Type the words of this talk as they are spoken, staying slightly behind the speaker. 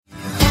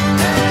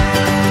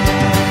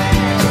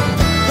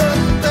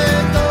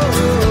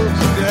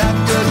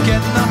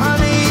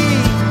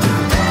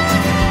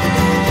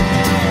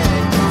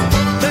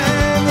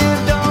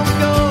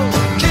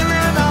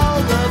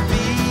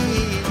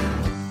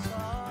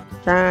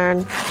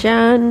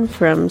John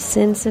from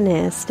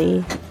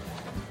Cincinnati.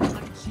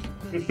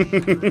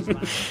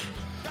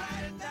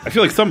 I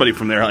feel like somebody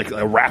from there, like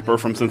a rapper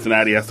from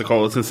Cincinnati, has to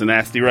call it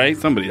Cincinnati, right?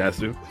 Somebody has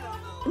to.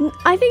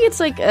 I think it's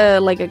like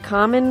a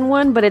common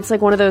one, but it's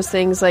like one of those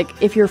things, like,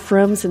 if you're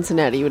from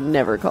Cincinnati, you would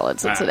never call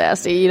it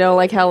Cincinnati. You know,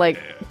 like how, like,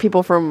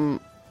 people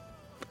from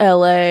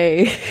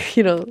L.A.,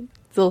 you know,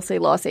 they'll say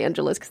Los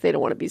Angeles because they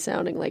don't want to be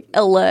sounding like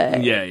L.A.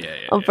 Yeah.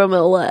 I'm from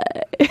L.A.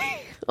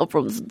 I'm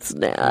from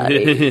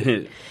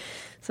Cincinnati.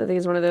 So I think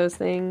it's one of those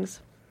things.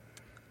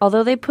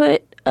 Although they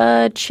put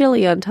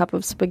chili on top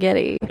of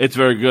spaghetti. It's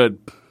very good.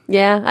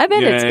 Yeah, I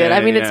bet it's good.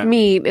 I mean, it's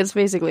meat. It's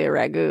basically a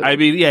ragu. I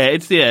mean,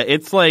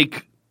 it's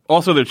like,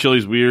 also their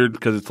chili's weird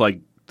because it's like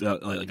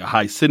a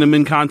high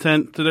cinnamon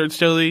content to their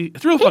chili.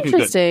 It's real fucking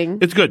good.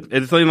 It's good.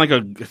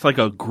 It's like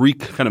a Greek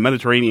kind of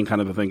Mediterranean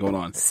kind of a thing going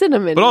on.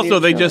 Cinnamon. But also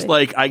they just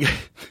like,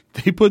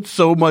 they put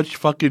so much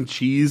fucking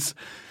cheese.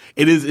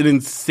 It is an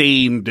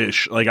insane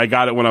dish. Like, I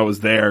got it when I was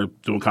there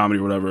doing comedy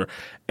or whatever,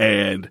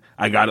 and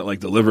I got it, like,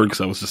 delivered because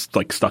I was just,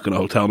 like, stuck in a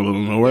hotel in the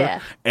middle of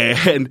nowhere. Yeah.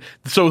 And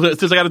so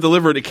since I got it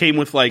delivered, it came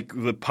with, like,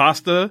 the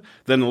pasta,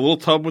 then a little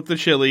tub with the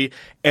chili,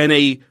 and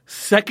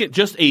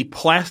just a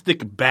plastic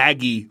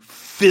baggie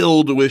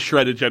filled with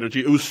shredded cheddar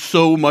cheese. It was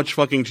so much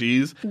fucking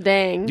cheese.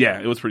 Dang.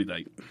 Yeah, it was pretty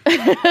tight.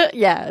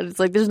 Yeah, it's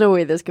like, there's no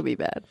way this could be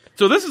bad.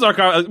 So this is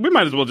we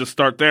might as well just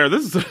start there.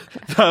 This is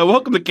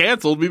welcome to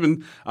Canceled. We've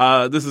been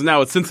this is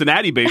now a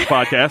Cincinnati-based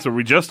podcast where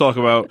we just talk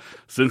about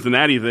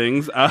Cincinnati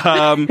things.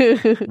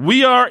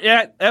 We are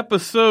at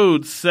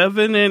episode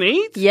 7 and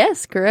 8.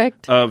 Yes,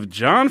 correct. Of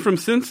John from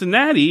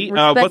Cincinnati,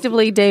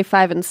 respectively, day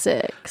 5 and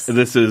 6.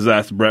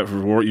 That's Brett for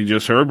what you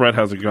just heard. Brett,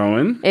 how's it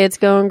going? It's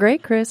going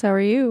great, Chris. How are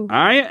you?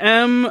 I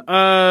am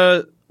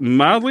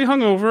mildly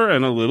hungover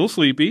and a little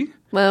sleepy.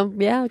 Well,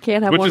 yeah,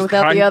 can't have one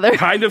without the other.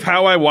 Kind of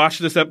how I watched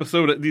these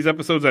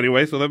episodes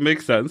anyway, so that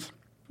makes sense.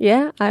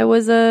 Yeah, I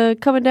was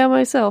coming down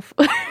myself.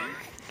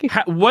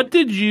 What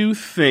did you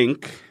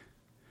think?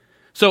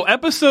 So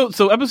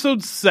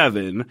episode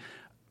 7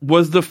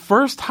 was the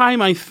first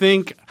time I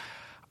think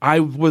I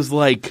was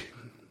like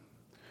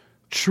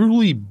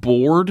truly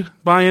bored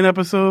by an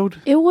episode.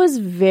 It was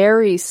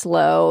very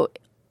slow.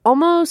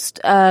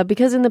 Almost,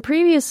 because in the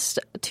previous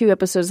 2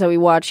 episodes that we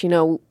watched, you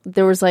know,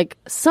 there was like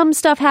some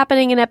stuff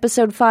happening in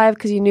episode 5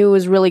 because you knew it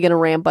was really going to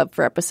ramp up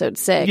for episode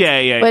 6.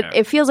 But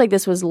it feels like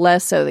this was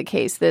less so the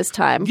case this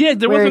time. Yeah, it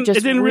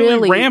didn't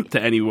really ramp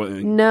to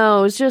anyone. No,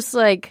 it was just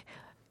like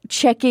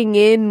checking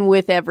in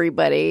with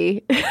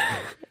everybody.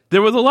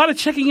 There was a lot of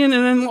checking in,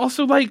 and then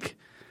also like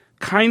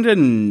kind of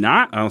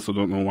not. I also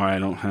don't know why I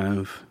don't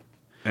have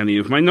any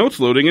of my notes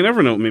loading in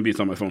Evernote. Maybe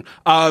it's on my phone.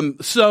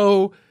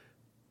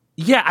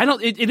 Yeah,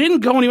 it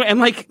didn't go anywhere, and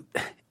like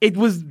it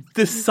was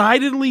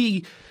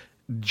decidedly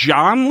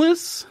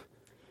Johnless.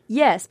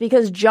 Yes,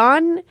 because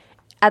John,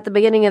 at the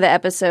beginning of the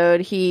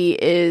episode, he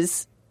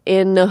is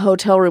in the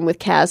hotel room with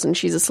Kaz and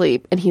she's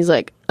asleep, and he's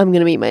like, I'm going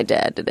to meet my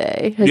dad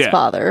today, his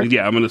father.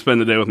 Yeah, I'm going to spend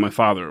the day with my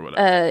father or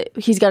whatever.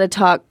 He's got to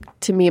talk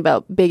to me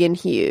about big and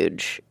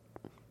huge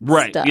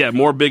stuff. Yeah,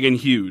 more big and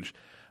huge.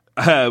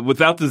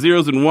 Without the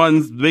zeros and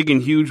ones, big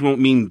and huge won't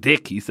mean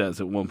dick, he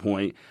says at one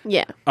point.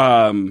 Yeah.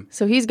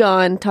 So he's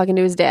gone talking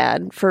to his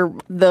dad for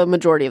the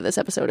majority of this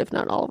episode, if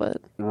not all of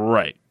it.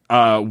 Right.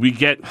 We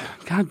get...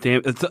 God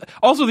damn...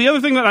 Also, the other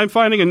thing that I'm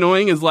finding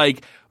annoying is,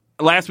 like,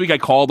 last week I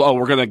called,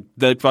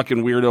 the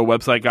fucking weirdo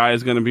website guy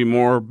is going to be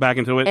more back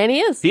into it. And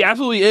he is. He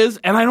absolutely is,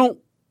 and I don't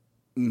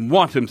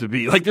want him to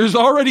be. Like, there's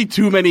already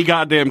too many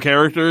goddamn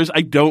characters.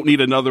 I don't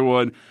need another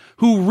one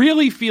who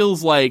really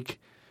feels like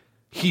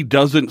he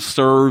doesn't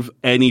serve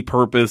any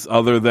purpose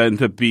other than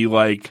to be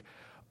like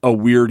a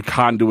weird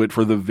conduit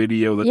for the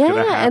video that's going to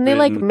happen. Yeah, and they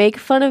like make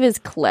fun of his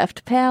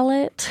cleft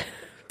palate.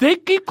 They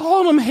keep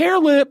calling him hair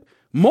lip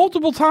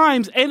multiple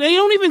times, and they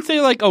don't even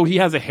say like, oh, he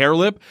has a hair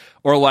lip,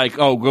 or like,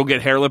 oh, go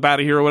get hair lip out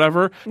of here or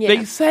whatever. Yeah.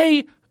 They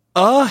say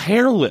a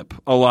hair lip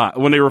a lot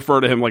when they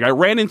refer to him. Like, I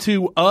ran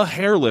into a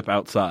hair lip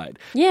outside.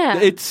 Yeah.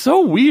 It's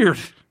so weird.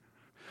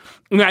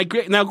 Now,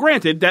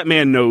 granted, that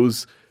man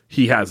knows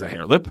he has a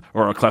hair lip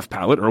or a cleft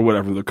palate or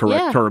whatever the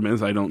correct term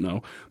is. I don't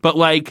know. But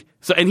like,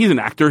 so, and he's an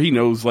actor. He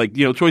knows, like,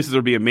 you know, choices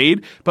are being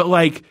made. But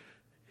like,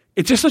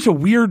 it's just such a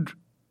weird,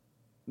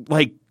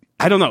 like,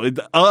 I don't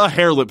know. A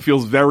hair lip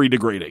feels very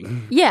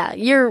degrading. Yeah,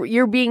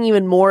 you're being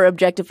even more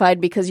objectified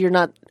because you're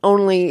not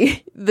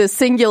only the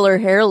singular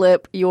hair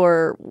lip,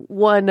 you're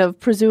one of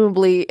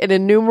presumably an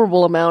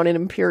innumerable amount in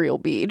Imperial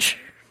Beach.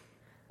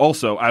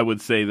 Also, I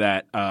would say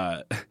that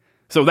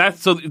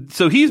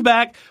so he's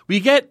back.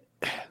 We get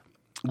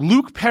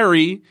Luke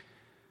Perry,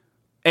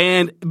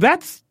 and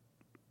that's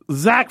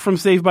Zach from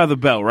Saved by the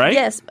Bell, right?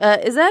 Yes.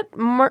 Is that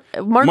Mark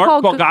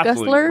Paul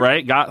Gosselaar?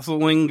 Right?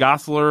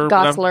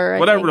 Gosselaar.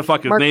 Whatever the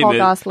fuck his name Paul is.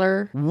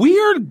 Gosselaar.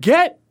 Weird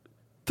get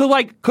to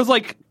like, because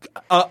like,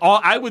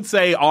 I would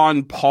say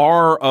on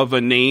par of a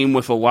name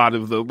with a lot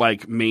of the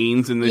like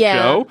mains in the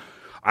show.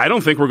 I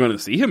don't think we're going to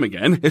see him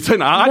again. It's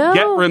an odd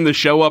get for him to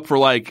show up for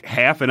like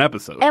half an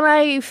episode. And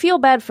I feel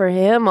bad for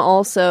him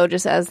also,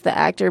 just as the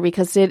actor,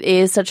 because it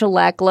is such a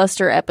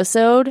lackluster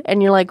episode.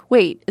 And you're like,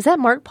 wait, is that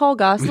Mark Paul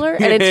Gosselaar?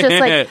 And it's just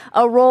like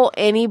a role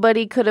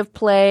anybody could have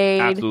played.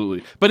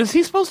 Absolutely. But is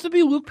he supposed to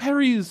be Luke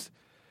Perry's?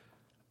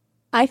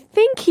 I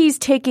think he's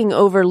taking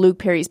over Luke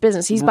Perry's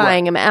business. He's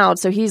buying him out.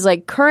 So he's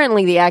like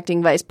currently the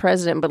acting vice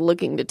president, but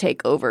looking to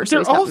take over.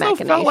 So there also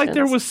felt like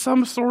there was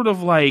some sort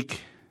of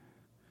like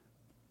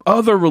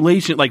other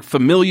relation, like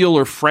familial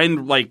or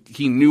friend, like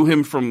he knew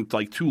him from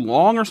like too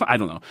long or something. I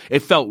don't know. It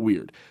felt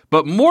weird.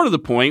 But more to the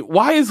point,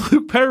 why is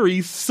Luke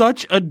Perry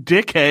such a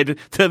dickhead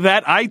to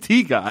that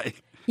IT guy?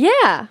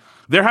 Yeah.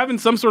 They're having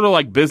some sort of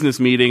like business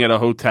meeting at a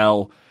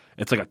hotel.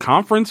 It's like a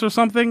conference or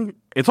something.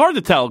 It's hard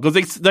to tell because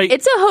it's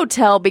a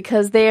hotel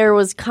because there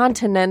was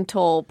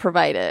continental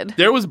provided.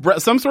 There was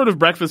some sort of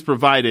breakfast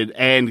provided,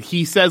 and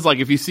he says like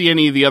if you see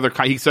any of the other,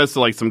 he says to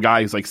like some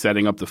guy who's like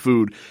setting up the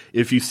food,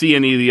 if you see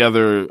any of the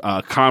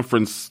other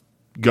conference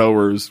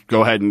goers,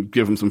 go ahead and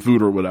give them some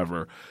food or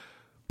whatever.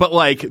 But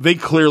like they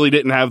clearly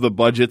didn't have the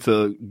budget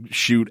to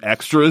shoot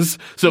extras,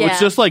 so it's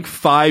just like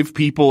 5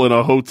 people in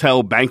a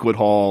hotel banquet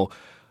hall.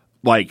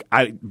 Like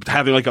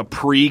having like a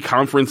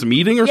pre-conference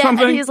meeting or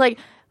something. And he's like,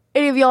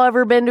 any of y'all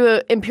ever been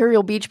to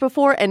Imperial Beach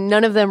before? And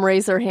none of them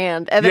raised their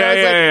hand. And then I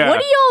was like, what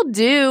do y'all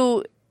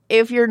do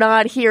if you're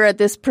not here at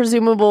this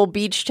presumable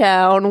beach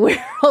town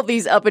where all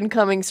these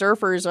up-and-coming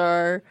surfers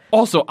are?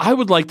 Also, I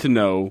would like to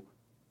know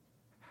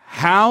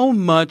how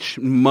much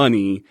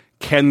money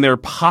can there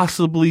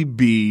possibly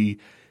be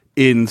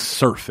in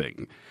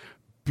surfing?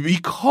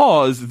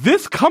 Because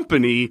this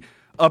company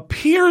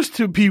appears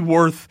to be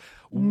worth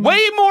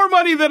way more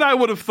money than I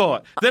would have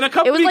thought. Than a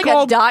company it was like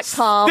called a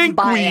 .com Stinkweed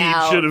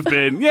buyout. should have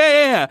been.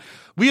 Yeah.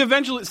 We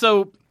eventually,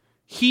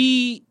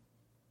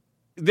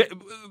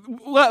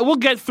 we'll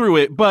get through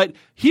it, but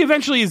he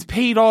eventually is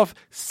paid off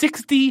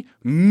 $60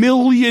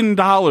 million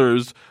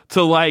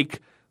to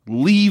like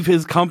leave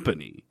his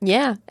company.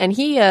 Yeah, and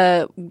he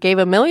gave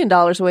 $1 million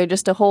away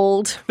just to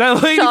hold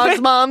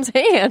Sean's mom's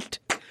hand.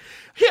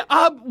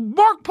 Yeah,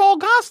 Mark Paul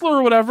Gosselaar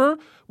or whatever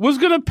was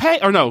going to pay,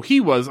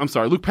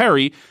 Luke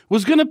Perry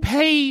was going to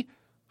pay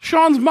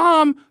Sean's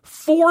mom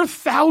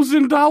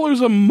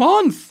 $4,000 a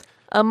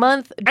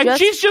month. And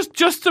she's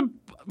just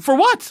for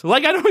what?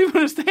 Like, I don't even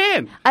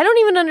understand. I don't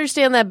even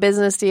understand that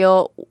business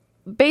deal.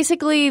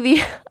 Basically,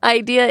 the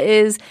idea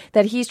is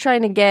that he's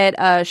trying to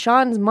get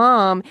Sean's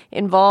mom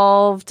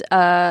involved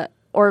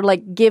or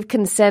like give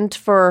consent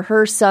for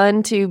her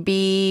son to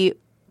be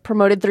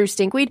promoted through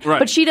Stinkweed. Right.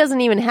 But she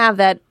doesn't even have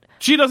that.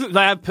 She doesn't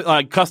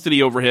have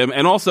custody over him.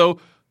 And also,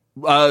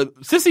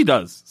 Sissy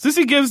does.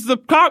 Sissy gives the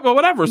cop or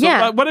whatever.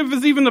 So what if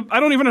it's even I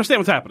don't even understand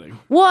what's happening.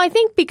 Well, I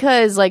think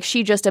because like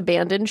she just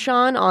abandoned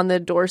Sean on the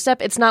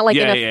doorstep. It's not like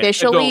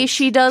officially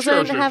she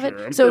doesn't have it.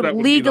 I'm so sure that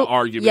legal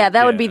argument. Yeah,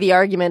 that would be the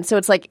argument. So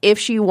it's like if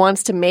she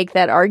wants to make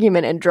that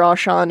argument and draw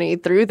Shawnee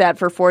through that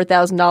for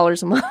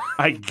 $4,000 a month.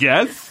 I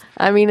guess.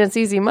 I mean, it's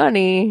easy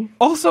money.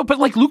 Also, but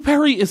like Luke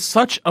Perry is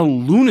such a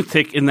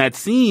lunatic in that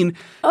scene.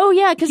 Oh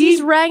yeah, because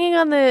he's ragging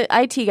on the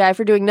IT guy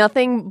for doing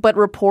nothing but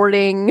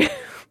reporting.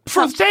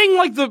 For saying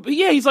like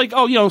he's like,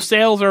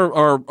 sales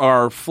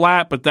are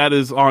flat, but that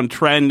is on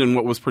trend and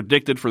what was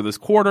predicted for this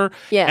quarter.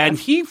 Yeah. And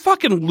he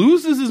fucking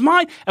loses his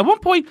mind. At one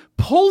point,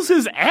 pulls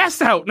his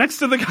ass out next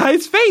to the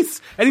guy's face.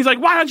 And he's like,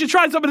 why don't you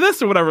try some of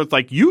this or whatever? It's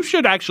like, you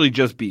should actually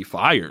just be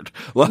fired.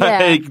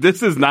 Like,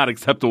 this is not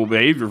acceptable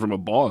behavior from a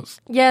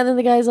boss. Yeah, and then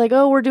the guy's like,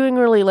 oh, we're doing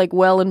really like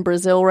well in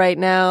Brazil right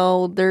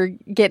now. They're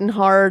getting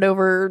hard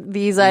over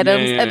these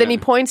items. Yeah. And then he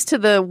points to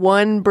the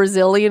one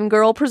Brazilian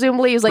girl,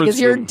 presumably. He's like, is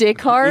your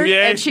dick hard?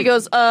 Yeah. And she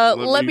goes,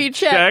 let me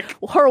check.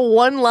 Her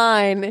one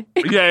line.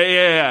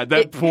 Yeah.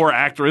 That poor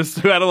actress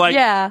who had to like,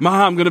 Mom,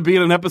 I'm going to be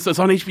in an episode. It's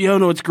on HBO.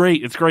 No, it's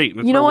great. It's great.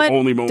 It's you know what?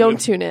 Only moment. Don't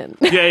tune in.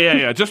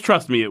 Yeah. Just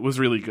trust me. It was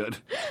really good.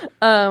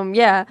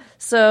 Yeah.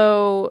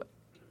 So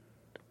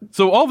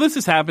all this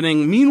is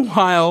happening.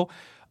 Meanwhile,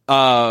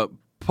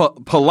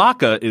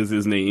 Palaka is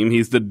his name.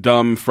 He's the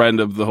dumb friend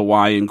of the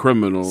Hawaiian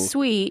criminal.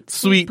 Sweet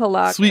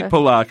Palaka. Sweet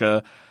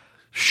Palaka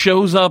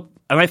shows up.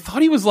 And I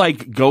thought he was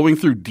like going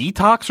through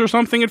detox or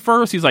something at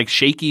first. He's like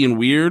shaky and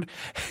weird.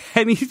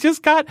 And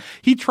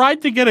he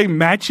tried to get a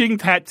matching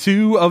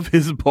tattoo of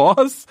his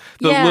boss.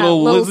 The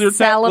little lizard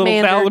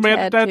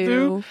salamander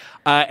tattoo.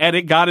 And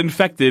it got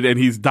infected and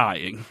he's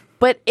dying.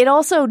 But it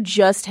also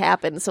just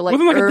happened. So like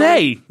within like a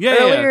day.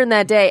 Earlier in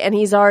that day. And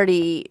he's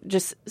already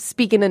just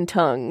speaking in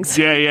tongues.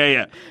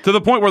 Yeah. To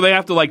the point where they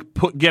have to like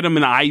get him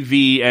an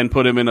IV and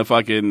put him in a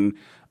fucking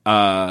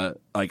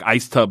like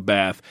ice tub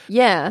bath.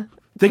 Yeah.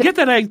 They get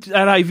that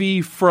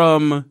IV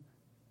from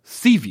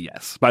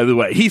CVS, by the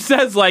way. He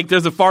says, like,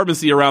 there's a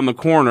pharmacy around the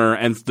corner,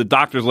 and the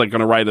doctor's, like, going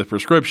to write a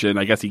prescription.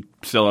 I guess he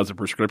still has a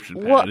prescription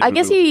pad. Well, I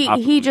guess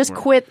he just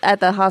quit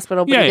at the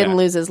hospital, but he didn't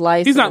lose his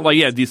license. He's not,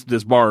 like,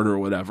 disbarred or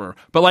whatever.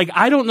 But, like,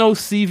 I don't know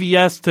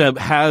CVS to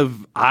have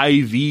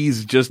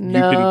IVs you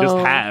can just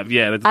have.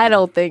 Yeah. I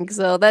don't think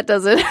so. That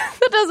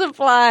doesn't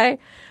fly.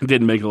 It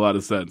didn't make a lot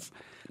of sense.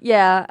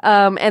 Yeah,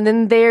 and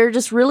then they're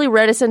just really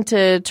reticent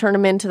to turn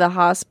him into the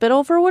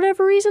hospital for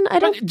whatever reason.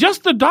 But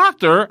just the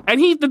doctor,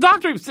 and the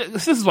doctor,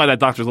 this is why that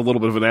doctor's a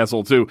little bit of an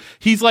asshole too.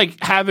 He's like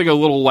having a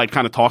little like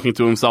kind of talking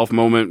to himself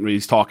moment where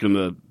he's talking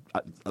to,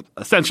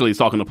 essentially he's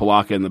talking to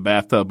Palaka in the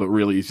bathtub, but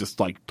really he's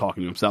just like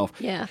talking to himself.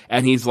 Yeah.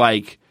 And he's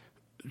like,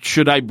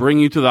 should I bring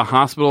you to the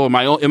hospital?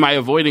 Am I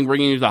avoiding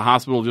bringing you to the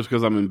hospital just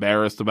because I'm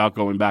embarrassed about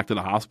going back to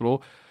the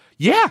hospital?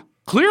 Yeah,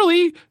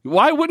 clearly.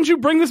 Why wouldn't you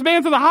bring this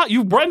man to the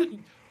hospital?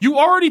 You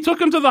already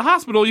took him to the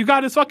hospital. You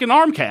got his fucking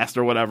arm cast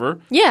or whatever.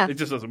 Yeah. It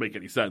just doesn't make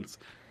any sense.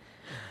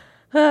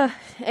 Back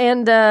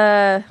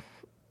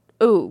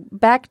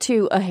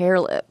to a hair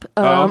lip.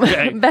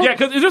 Okay. Yeah,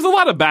 because there's a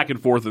lot of back and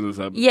forth in this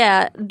episode.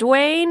 Yeah,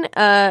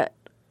 Dwayne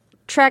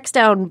tracks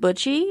down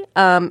Butchie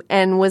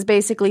and was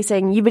basically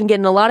saying, you've been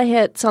getting a lot of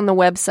hits on the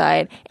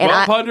website. And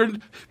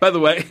 1,200, by the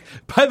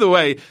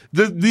way,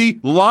 the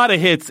lot of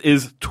hits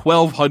is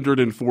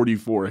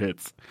 1,244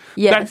 hits.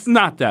 Yes. That's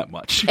not that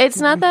much. It's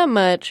not that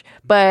much,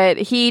 but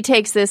he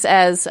takes this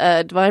as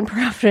divine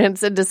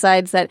providence and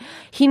decides that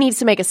he needs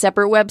to make a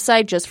separate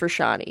website just for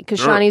Shawnee, because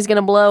Shawnee's going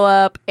to blow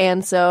up,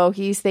 and so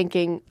he's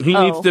thinking he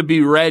needs to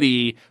be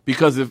ready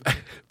because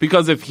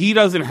if he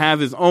doesn't have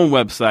his own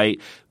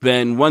website,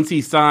 then once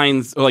he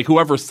signs, like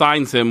whoever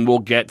signs him will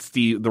get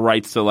the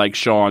rights to like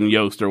Sean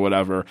Yost or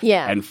whatever,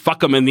 and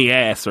fuck him in the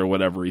ass or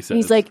whatever he says.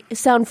 He's like,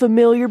 sound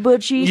familiar,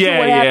 Butchie? Yeah,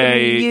 what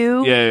happened to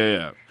you?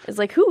 Yeah. It's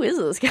like, who is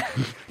this guy?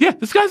 Yeah,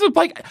 this guy's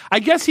like, I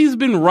guess he's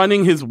been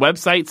running his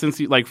website since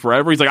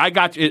forever. He's like, I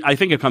got you. I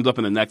think it comes up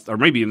in the next, or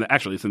maybe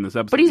actually it's in this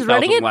episode. But he's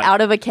running it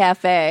out of a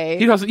cafe.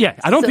 He doesn't. Yeah,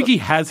 I don't think he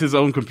has his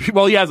own computer.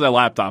 Well, he has a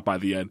laptop by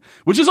the end,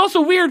 which is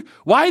also weird.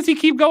 Why does he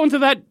keep going to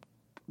that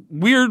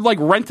weird, like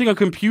renting a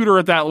computer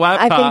at that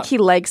laptop? I think he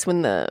likes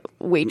when the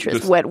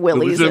waitress wet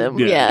willies him.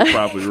 Yeah, you're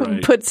probably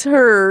right. Puts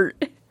her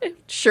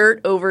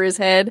shirt over his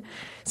head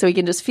so he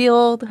can just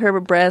feel her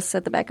breasts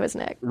at the back of his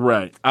neck.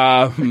 Right.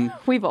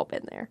 We've all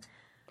been there.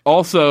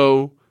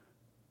 Also,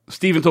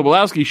 Stephen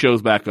Tobolowsky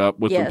shows back up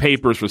with some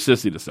papers for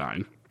Sissy to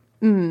sign.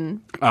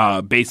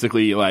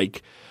 Basically,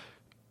 like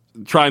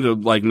trying to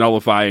like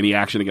nullify any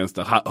action against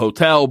the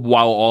hotel,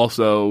 while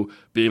also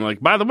being like,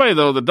 by the way,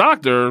 though, the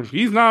doctor,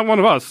 he's not one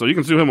of us, so you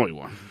can sue him all you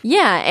want.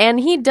 Yeah, and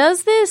he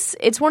does this.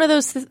 It's one of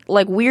those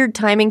like weird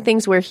timing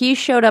things where he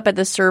showed up at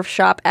the surf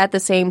shop at the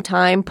same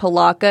time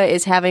Palaka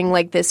is having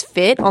like this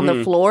fit on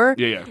the floor.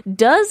 Yeah.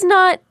 Does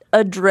not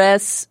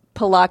address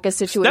Palaka's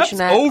situation.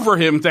 Steps over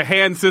him to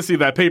hand Sissy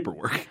that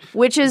paperwork.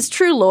 Which is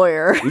true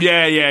lawyer.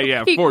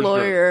 Yeah. Peak for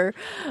lawyer.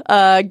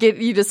 Sure.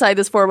 You to sign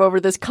this form over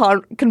this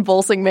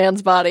convulsing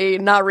man's body,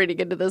 not reading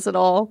into this at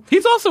all.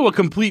 He's also a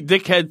complete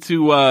dickhead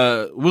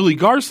to Willie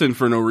Garson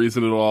for no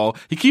reason at all.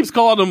 He keeps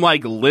calling him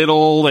like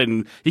little,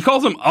 and he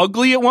calls him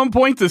ugly at one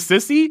point to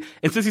Sissy,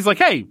 and Sissy's like,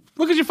 hey,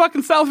 look at your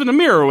fucking self in the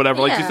mirror or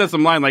whatever. Like she says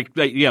some line like,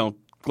 you know,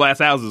 glass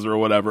houses or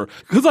whatever.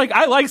 Because like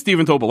I like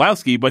Stephen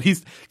Tobolowsky, but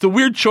it's a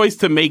weird choice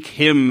to make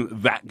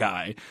him that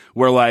guy.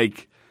 Where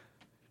like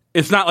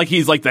it's not like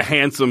he's like the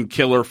handsome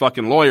killer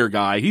fucking lawyer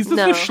guy. He's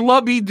just a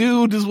schlubby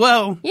dude as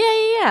well.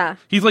 Yeah.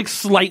 He's like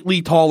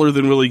slightly taller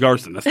than Willie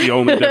Garson. That's the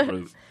only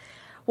difference.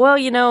 Well,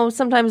 you know,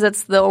 sometimes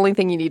that's the only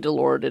thing you need to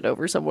lord it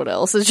over someone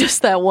else. Is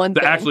just that one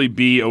thing. To actually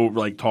be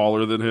like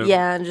taller than him.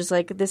 Yeah, and just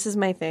like, this is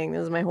my thing.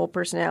 This is my whole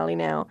personality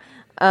now.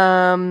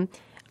 And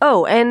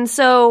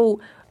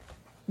so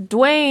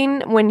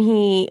Dwayne, when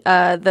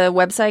the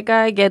website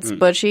guy gets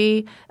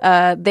Butchie,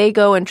 they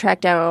go and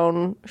track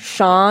down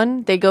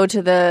Sean. They go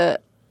to the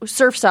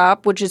surf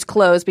stop, which is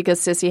closed because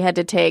Sissy had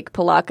to take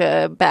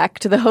Palaka back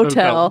to the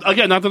hotel.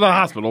 Again, not to the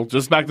hospital,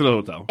 just back to the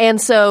hotel.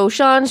 And so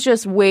Sean's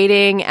just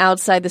waiting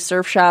outside the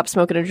surf shop,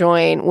 smoking a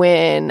joint,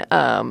 when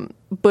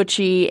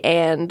Butchie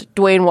and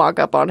Dwayne walk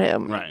up on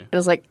him. Right. And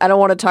it's like, I don't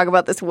want to talk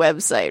about this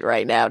website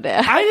right now,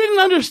 Dad. I didn't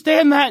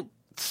understand that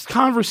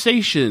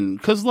conversation,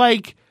 because,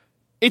 like,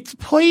 it's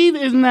played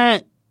in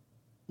that,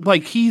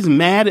 like, he's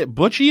mad at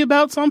Butchie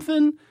about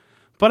something,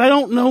 but I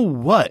don't know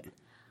what.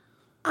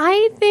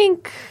 I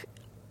think...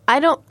 I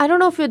don't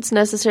know if it's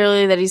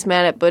necessarily that he's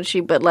mad at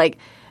Butchie, but like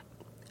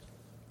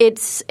it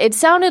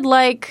sounded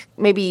like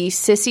maybe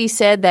Sissy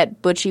said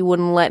that Butchie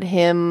wouldn't let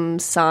him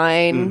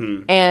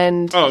sign,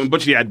 and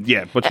Butchie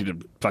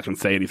didn't fucking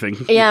say anything.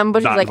 Yeah, and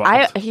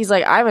Butchie's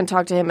like, I haven't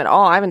talked to him at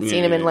all. I haven't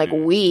seen him in like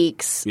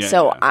weeks,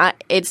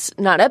 it's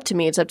not up to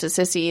me. It's up to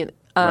Sissy.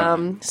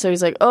 So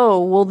he's like,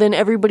 oh, well then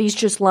everybody's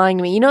just lying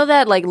to me. You know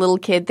that like little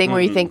kid thing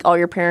where you think all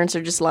your parents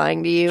are just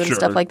lying to you and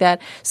stuff like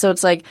that? So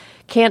it's like,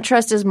 can't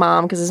trust his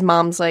mom because his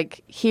mom's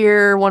like,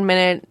 here 1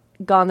 minute,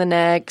 gone the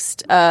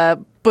next.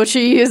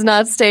 Butchie is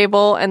not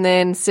stable. And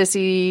then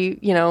Sissy,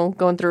 you know,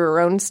 going through her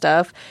own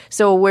stuff.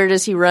 So where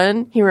does he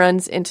run? He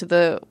runs into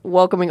the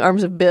welcoming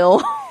arms of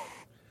Bill.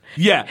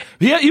 Yeah,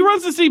 he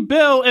runs to see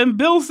Bill, and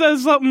Bill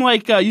says something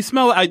like, "You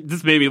smell."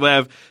 This made me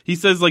laugh. He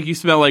says like, "You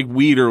smell like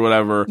weed or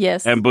whatever."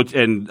 Yes. And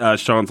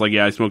Sean's like,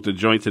 "Yeah, I smoked a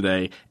joint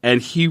today."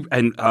 And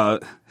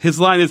his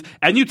line is,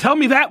 "And you tell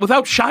me that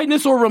without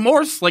shyness or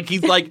remorse?" Like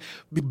he's like,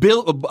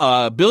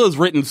 Bill is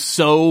written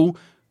so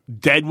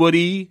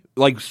Deadwoody,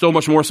 like so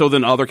much more so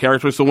than other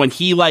characters. So when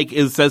he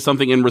says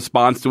something in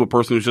response to a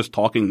person who's just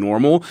talking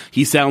normal,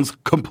 he sounds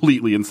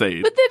completely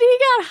insane. But then he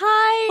got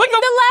high in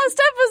the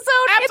last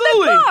episode in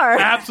the bar.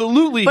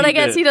 Absolutely. But I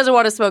guess he doesn't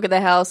want to smoke in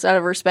the house out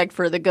of respect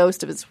for the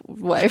ghost of his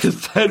wife.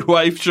 His dead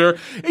wife, sure.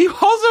 He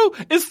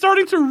also is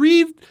starting to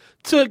read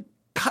to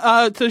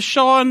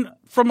Sean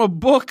from a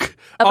book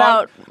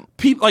about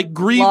people like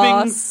grieving.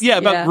 Loss.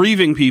 About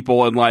grieving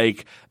people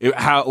and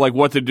how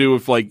what to do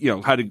if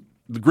how to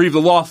grieve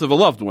the loss of a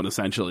loved one,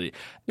 essentially.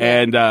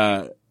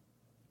 Yeah.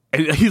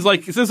 And he's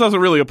like, this doesn't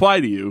really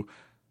apply to you.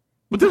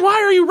 But then why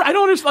are you? I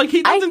don't understand.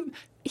 He doesn't.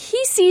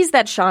 He sees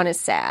that Sean is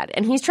sad,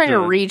 and he's trying to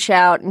reach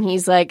out, and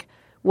he's like,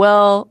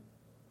 well,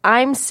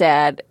 I'm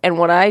sad, and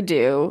what I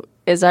do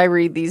is I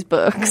read these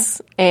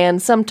books,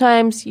 and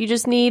sometimes you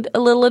just need a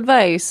little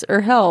advice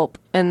or help,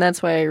 and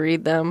that's why I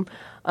read them.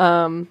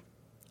 And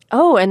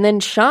then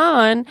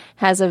Sean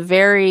has a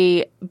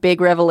very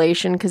big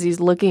revelation because he's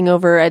looking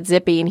over at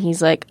Zippy, and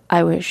he's like,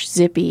 I wish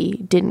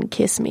Zippy didn't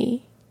kiss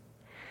me.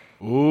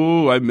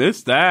 Ooh, I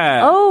missed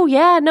that. Oh,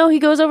 yeah. No, he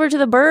goes over to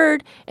the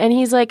bird, and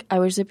he's like, I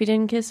wish Zippy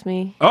didn't kiss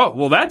me. Oh,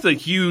 well, that's a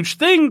huge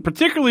thing,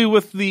 particularly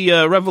with the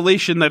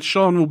revelation that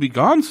Sean will be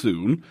gone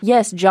soon.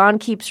 Yes, John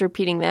keeps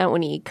repeating that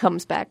when he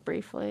comes back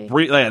briefly.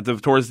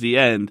 Towards the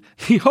end.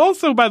 He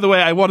also, by the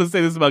way, I want to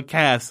say this about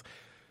Cass.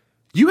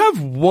 You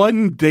have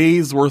 1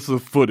 day's worth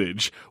of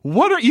footage.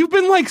 You've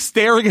been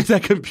staring at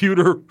that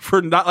computer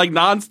for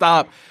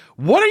nonstop.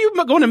 What are you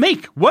going to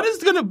make? What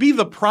is going to be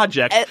the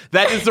project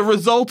that is the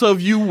result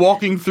of you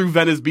walking through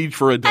Venice Beach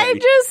for a day? I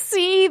just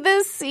see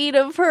this scene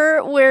of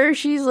her where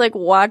she's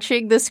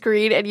watching the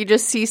screen and you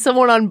just see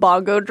someone on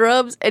bongo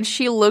drums and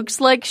she looks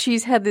like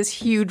she's had this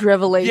huge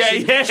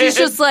revelation. Yeah. She's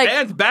just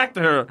hands back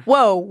to her.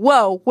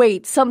 Whoa,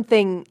 wait, there's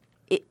something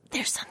in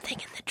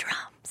the drums.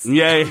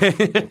 Yeah.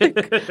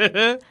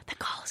 The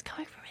call is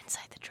coming from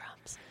inside the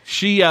drums.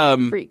 She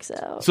freaks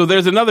out. So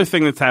there's another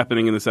thing that's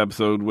happening in this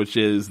episode, which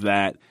is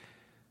that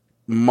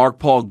Mark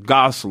Paul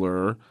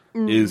Gosselaar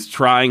is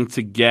trying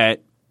to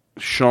get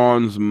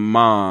Sean's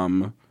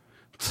mom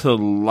to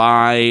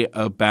lie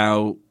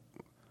about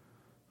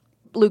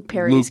Luke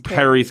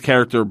Perry's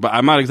character, but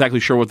I'm not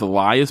exactly sure what the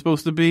lie is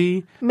supposed to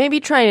be.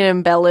 Maybe trying to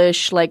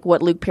embellish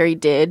what Luke Perry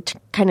did to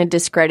kind of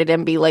discredit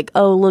him, be like,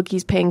 oh, look,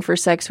 he's paying for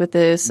sex with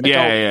this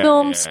adult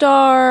film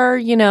star.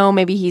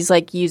 Maybe he's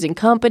using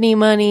company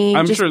money.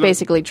 I'm sure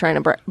basically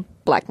trying to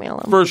blackmail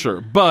him. For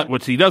sure. But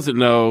what he doesn't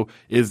know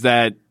is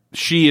that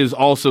she is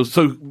also,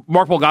 so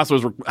Mark Paul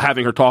Gosselaar was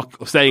having her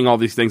saying all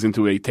these things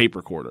into a tape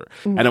recorder.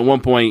 Mm-hmm. And at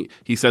one point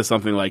he says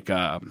something like,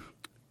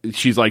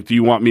 she's like, do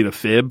you want me to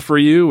fib for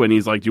you? And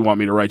he's like, do you want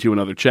me to write you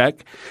another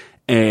check?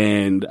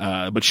 And,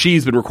 but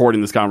she's been recording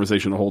this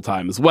conversation the whole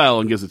time as well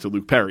and gives it to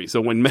Luke Perry.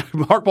 So when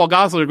Mark Paul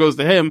Gosselaar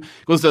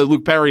goes to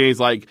Luke Perry and he's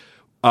like,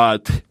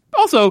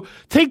 also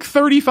take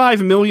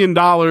 $35 million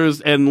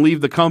and leave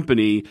the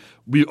company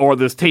or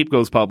this tape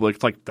goes public.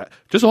 It's like,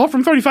 just offer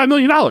him $35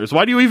 million.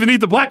 Why do you even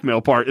need the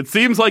blackmail part? It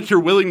seems like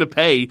you're willing to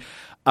pay.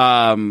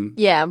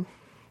 Yeah.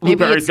 Luke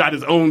Perry's got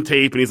his own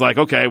tape, and he's like,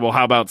 okay, well,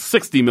 how about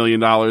 $60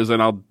 million,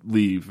 and I'll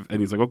leave. And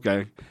he's like,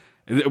 okay.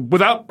 And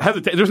without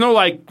hesitation. There's no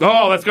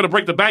that's going to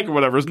break the bank or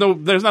whatever.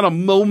 There's not a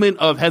moment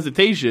of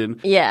hesitation.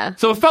 Yeah.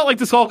 So it felt like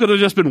this all could have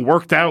just been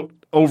worked out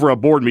over a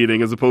board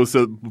meeting as opposed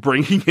to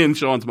bringing in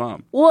Sean's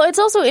mom. Well, it's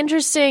also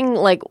interesting,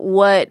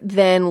 what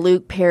then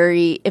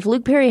if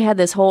Luke Perry had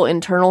this whole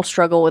internal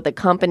struggle with the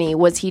company,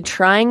 was he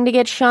trying to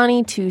get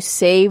Shawnee to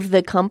save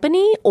the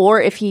company? Or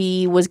if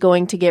he was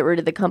going to get rid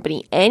of the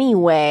company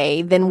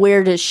anyway, then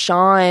where does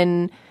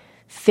Sean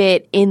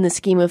fit in the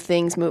scheme of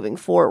things moving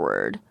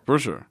forward? For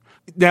sure.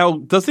 Now,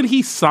 doesn't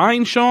he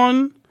sign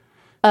Sean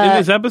in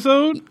this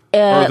episode?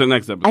 Or is it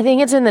next episode? I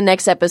think it's in the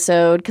next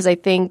episode because I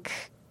think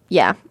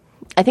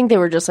they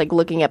were just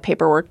looking at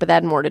paperwork, but that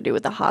had more to do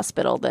with the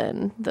hospital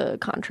than the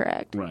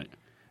contract. Right.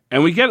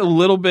 And we get a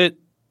little bit.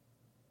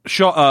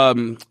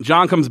 John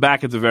comes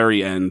back at the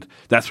very end.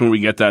 That's when we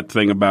get that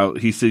thing about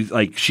she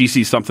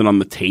sees something on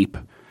the tape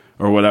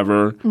or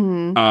whatever.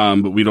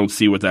 Mm-hmm. But we don't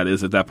see what that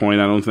is at that point,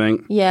 I don't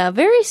think. Yeah,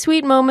 very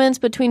sweet moments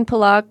between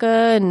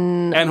Palaka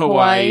and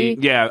Hawaii.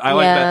 Yeah, I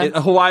like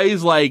that.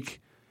 Hawaii's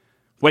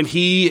when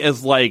he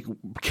is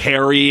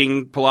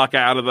carrying Palaka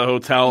out of the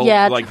hotel,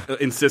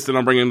 insisting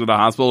on bringing him to the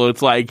hospital.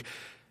 It's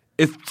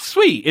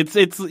sweet.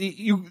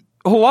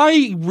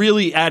 Hawaii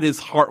really at his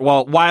heart,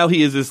 while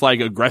he is this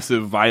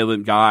aggressive,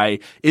 violent guy,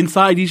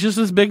 inside he's just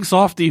this big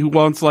softy who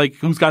wants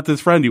who's got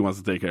this friend he wants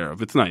to take care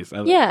of. It's nice.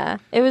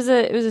 It was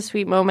a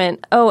sweet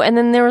moment. Oh, and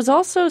then there was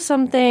also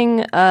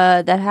something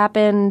that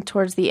happened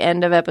towards the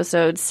end of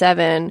episode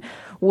 7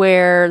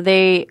 where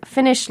they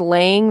finished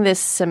laying this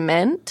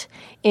cement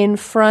in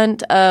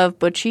front of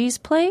Butchie's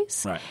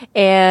place. Right.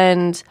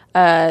 And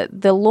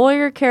the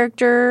lawyer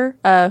character,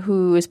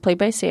 who is played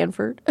by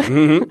Sanford,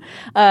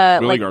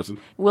 Willie Garson,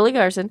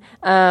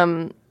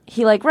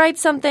 he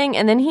writes something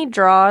and then he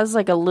draws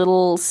a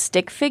little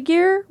stick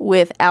figure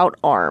without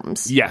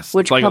arms. Yes.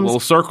 Which a little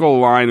circle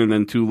line and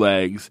then 2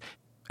 legs.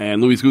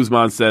 And Luis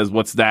Guzman says,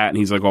 what's that? And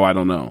he's like, oh, I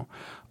don't know.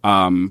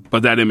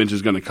 But that image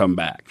is going to come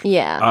back.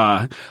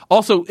 Yeah.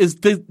 Also,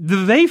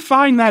 do they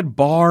find that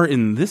bar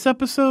in this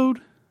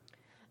episode?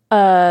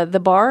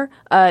 The bar?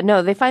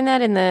 No, they find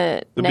that in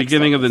the next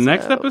beginning episode. of the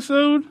next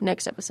episode?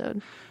 Next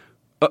episode.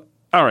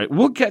 All right,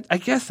 I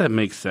guess that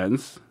makes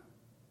sense.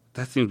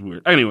 That seems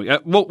weird. Anyway,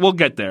 we'll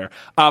get there.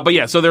 But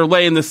yeah, so they're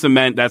laying the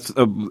cement. That's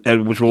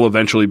which will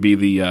eventually be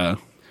the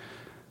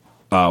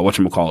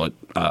whatchamacallit,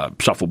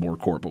 shuffleboard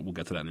court. But we'll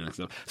get to that in the next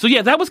episode. So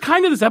yeah, that was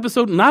kind of this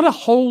episode. Not a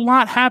whole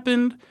lot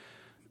happened.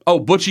 Oh,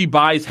 Butchie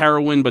buys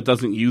heroin but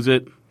doesn't use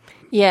it.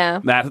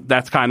 Yeah.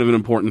 That's kind of an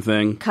important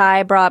thing.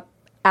 Kai brought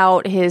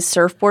out his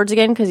surfboards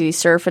again because he's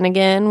surfing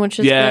again, which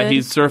is good.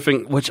 He's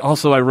surfing, which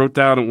also I wrote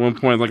down at one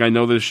point, like, I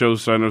know this show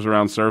centers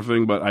around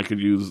surfing, but I could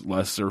use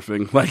less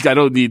surfing. Like, I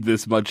don't need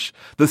this much.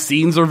 The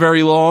scenes are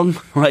very long.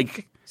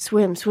 Like,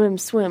 swim.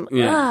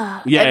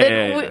 Yeah.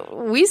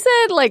 We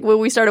said, like, when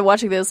we started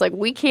watching this, like,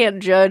 we can't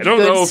judge I don't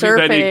good know if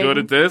surfing. he's any good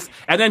at this.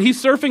 And then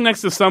he's surfing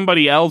next to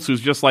somebody else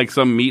who's just like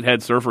some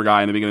meathead surfer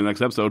guy in the beginning of the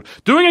next episode,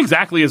 doing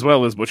exactly as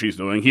well as Butchie's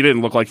doing. He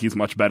didn't look like he's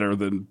much better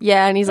than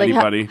and he's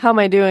anybody. like, how am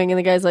I doing? And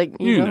the guy's like,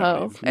 you know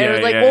how. And it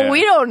was like, well,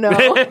 we don't know.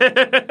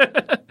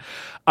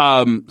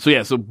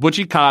 So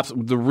Butchie cops,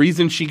 the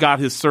reason she got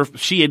his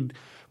she had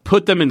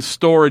put them in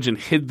storage and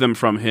hid them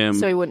from him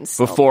so he wouldn't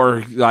sell before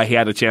he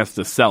had a chance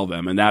to sell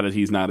them. And now that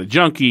he's not a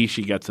junkie,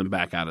 she gets him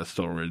back out of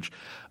storage.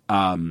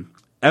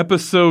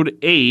 Episode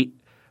 8,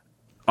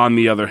 on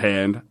the other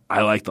hand,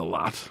 I liked a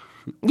lot.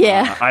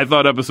 Yeah. I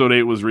thought episode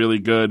 8 was really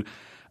good.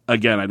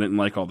 Again, I didn't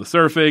like all the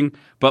surfing,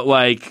 but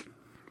like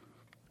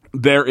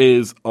there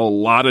is a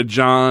lot of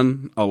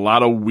John, a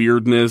lot of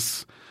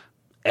weirdness.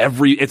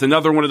 It's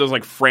another one of those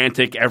like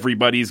frantic,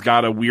 everybody's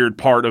got a weird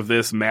part of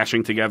this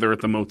mashing together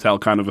at the motel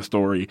kind of a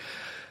story.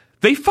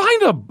 They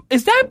find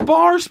is that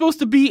bar supposed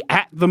to be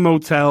at the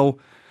motel?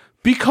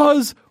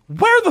 Because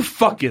where the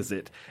fuck is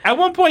it? At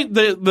one point,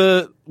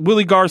 the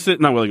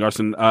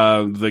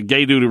the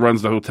gay dude who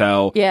runs the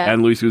hotel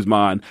and Luis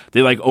Guzman,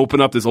 they like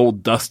open up this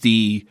old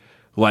dusty,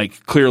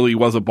 like clearly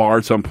was a bar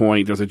at some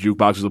point. There's a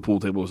jukebox, there's a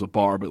pool table, there's a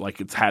bar, but like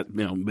it's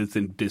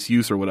in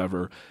disuse or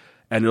whatever.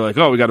 And they're like,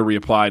 oh, we got to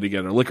reapply to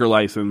get our liquor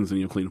license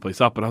and clean the place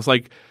up. And I was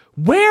like,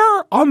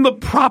 where on the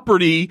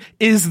property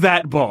is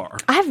that bar?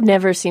 I've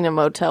never seen a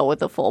motel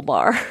with a full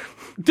bar.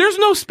 There's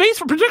no space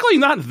for, particularly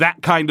not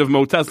that kind of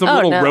motel. Some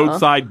little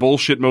roadside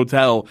bullshit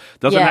motel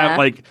doesn't have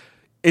like,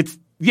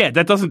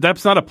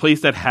 that's not a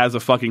place that has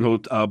a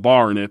fucking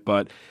bar in it,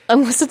 but.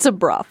 Unless it's a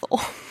brothel.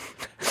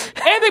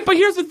 But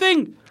here's the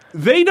thing.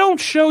 They don't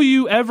show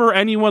you ever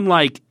anyone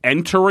like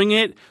entering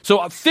it.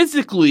 So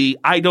physically,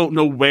 I don't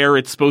know where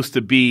it's supposed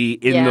to be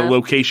in the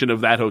location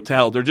of that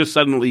hotel. They're just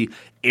suddenly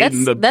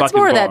in the That's fucking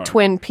more of bar. that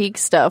Twin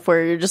Peaks stuff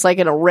where you're just like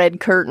in a red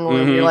curtain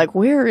where you're like,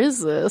 where is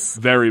this?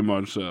 Very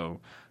much so.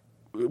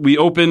 We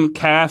open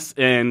Cass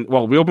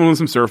we open with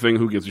some surfing.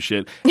 Who gives a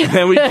shit? And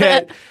then we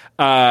get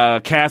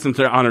Cass and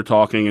Honor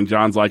talking, and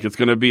John's like, it's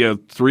going to be a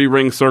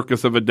 3-ring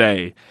circus of a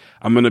day.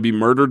 I'm going to be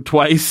murdered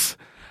twice.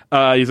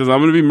 He says, I'm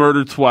going to be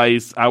murdered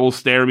twice. I will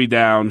stare me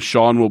down.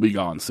 Sean will be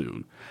gone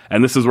soon.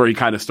 And this is where he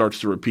kind of starts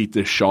to repeat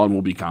this Sean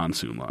will be gone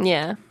soon line.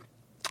 Yeah.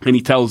 And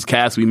he tells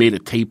Cass, we made a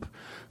tape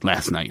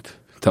last night.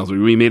 Tells me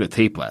we made a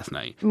tape last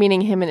night.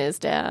 Meaning him and his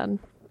dad.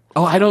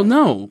 Oh, I don't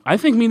know. I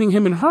think meaning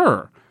him and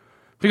her.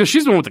 Because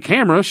she's the one with the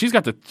camera. She's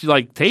got the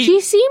tape.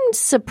 She seemed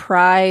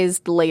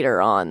surprised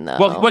later on, though.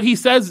 Well, what he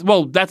says,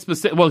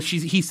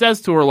 he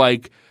says to her,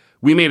 like,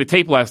 we made a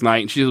tape last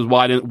night, and she says,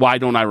 why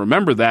don't I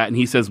remember that? And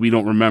he says, we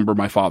don't remember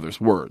my father's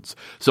words.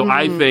 So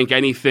I think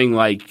anything,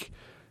 like,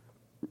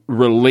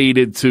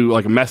 related to,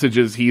 like,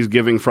 messages he's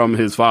giving from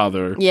his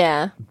father,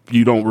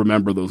 you don't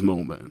remember those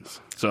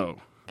moments. So.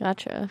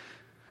 Gotcha.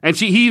 And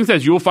he even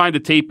says, you'll find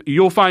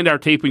our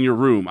tape in your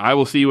room. I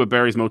will see you at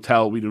Barry's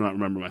motel. We do not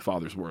remember my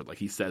father's word. Like,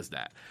 he says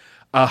that.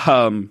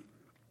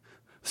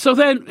 So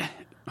then,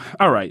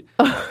 all right.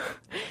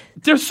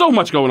 There's so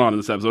much going on in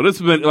this episode.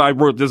 This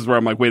is where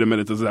I'm like, wait a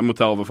minute, this is a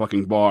motel of a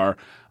fucking bar.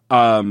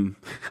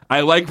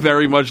 I like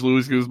very much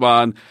Luis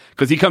Guzman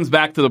because he comes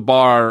back to the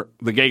bar.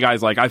 The gay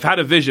guy's like, I've had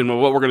a vision of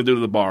what we're going to do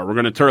to the bar. We're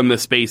going to turn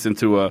this space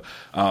into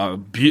like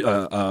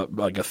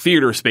a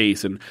theater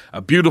space and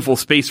a beautiful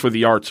space for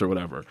the arts or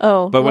whatever.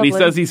 Oh, but when he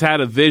lovely. says he's had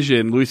a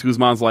vision, Luis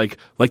Guzman's like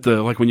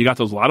when you got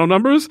those lotto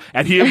numbers,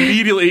 and he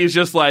immediately is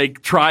just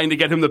like trying to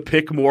get him to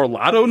pick more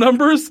lotto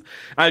numbers.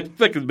 I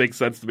think it makes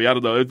sense to me. I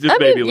don't know. It just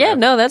made me laugh. Yeah,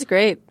 no, that's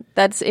great.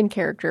 That's in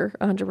character,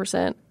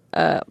 100%.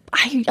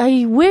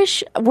 I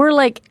wish we're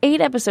like 8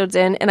 episodes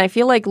in, and I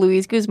feel like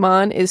Luis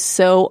Guzman is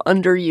so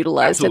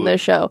underutilized in this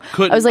show.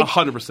 I was like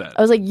 100%.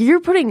 I was like,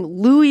 you're putting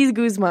Luis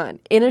Guzman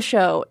in a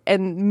show,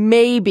 and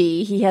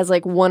maybe he has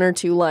like 1 or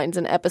 2 lines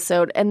an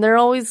episode, and they're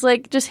always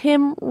like just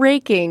him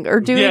raking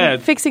or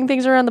fixing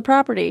things around the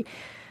property.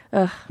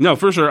 No,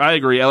 for sure, I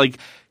agree.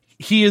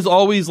 He is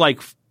always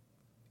like.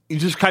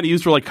 He's just kind of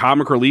used for like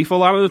comic relief a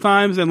lot of the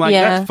times, and like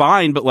that's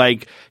fine, but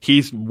like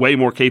he's way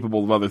more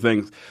capable of other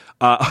things.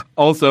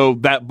 Also,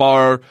 that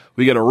bar,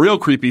 we get a real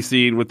creepy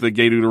scene with the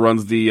gay dude who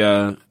runs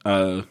the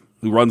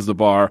who runs the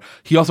bar.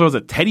 He also has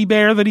a teddy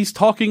bear that he's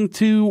talking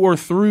to or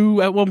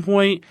through at one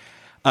point.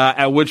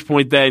 At which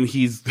point, then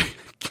he's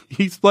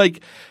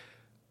like,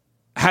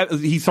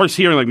 he starts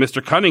hearing like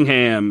Mr.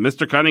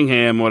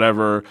 Cunningham,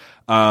 whatever.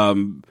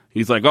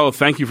 He's like, oh,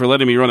 thank you for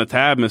letting me run a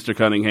tab, Mr.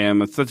 Cunningham.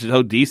 That's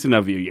so decent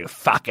of you, you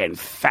fucking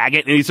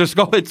faggot. And he's just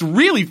going, it's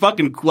really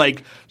fucking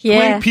like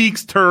Twin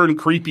Peaks turn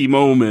creepy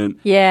moment.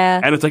 Yeah.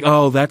 And it's like,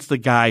 oh, that's the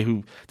guy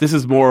who, this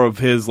is more of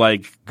his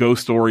like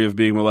ghost story of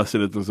being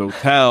molested at this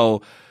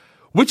hotel,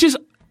 which is,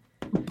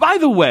 by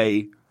the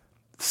way,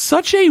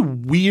 such a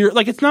weird,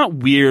 like, it's not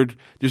weird.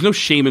 There's no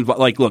shame in,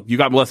 like, look, you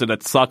got molested,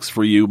 that sucks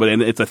for you, but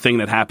it's a thing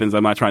that happens.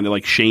 I'm not trying to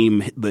like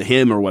shame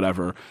him or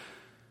whatever.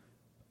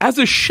 As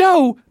a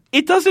show,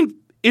 it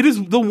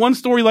is the one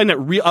storyline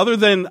that other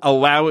than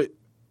allow it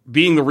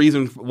being the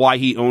reason why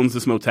he owns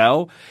this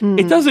motel,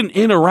 it doesn't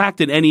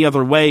interact in any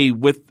other way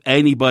with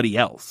anybody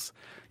else.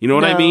 You know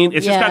what I mean?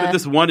 It's just kind of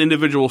this one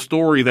individual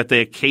story that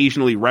they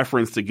occasionally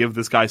reference to give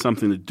this guy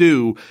something to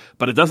do,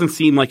 but it doesn't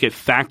seem like it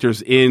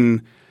factors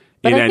in.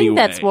 But I think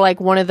that's like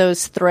one of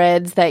those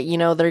threads that, you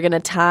know, they're going to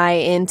tie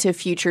into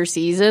future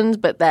seasons,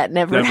 but that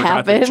never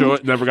happened.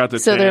 Never got the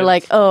So chance. they're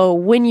like, oh,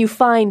 when you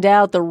find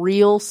out the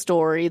real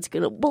story, it's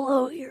going to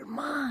blow your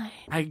mind.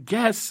 I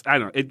guess I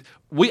don't know.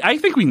 I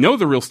think we know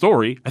the real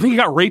story. I think he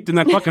got raped in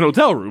that fucking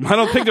hotel room. I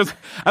don't think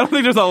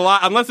there's a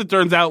lot, unless it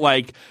turns out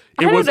like it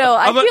I was. don't know.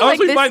 I feel like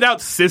we find out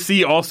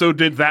Sissy also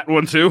did that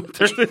one too.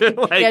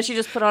 Like, yeah, she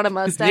just put on a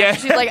mustache. Yeah.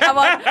 She's like, I'm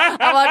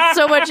on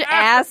so much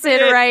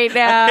acid right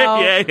now.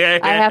 Yeah.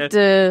 I have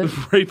to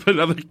rape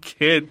another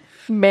kid.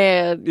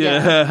 Man,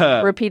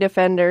 Yeah. repeat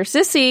offender.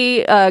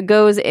 Sissy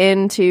goes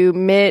into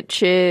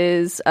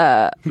Mitch's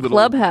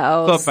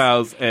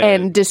clubhouse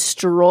and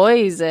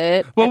destroys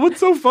it. Well, what's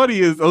so funny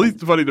is, at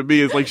least funny to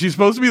me, is like she's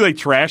supposed to be like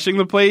trashing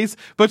the place,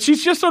 but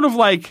she's just sort of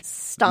like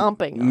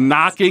stomping,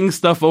 knocking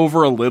stuff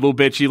over a little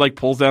bit. She like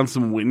pulls down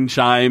some wind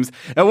chimes.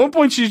 At one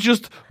point, she's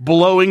just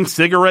blowing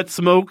cigarette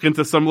smoke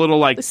into some little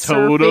like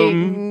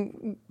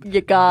totem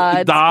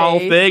doll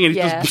thing,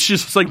 and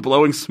she's just like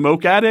blowing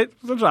smoke at it.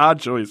 Such an odd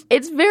choice.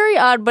 It's very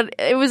odd, but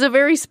it was a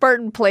very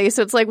Spartan place,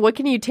 so it's like, what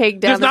can you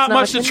take down? There's not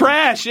much to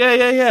trash.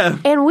 Yeah.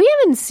 And we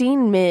haven't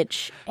seen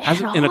Mitch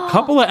in a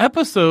couple of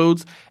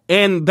episodes,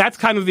 and that's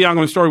kind of the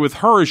ongoing story with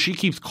her. She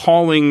keeps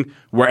calling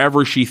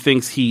wherever she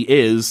thinks he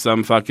is,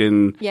 some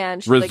fucking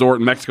resort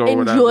in Mexico or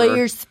whatever. Enjoy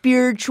your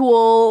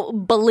spiritual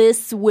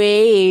bliss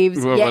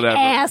waves, you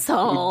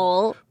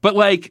asshole. But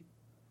like,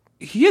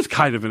 he is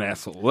kind of an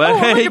asshole.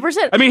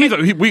 100%. I mean, he's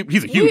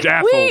a huge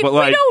asshole, but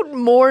like, we don't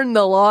mourn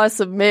the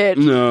loss of Mitch.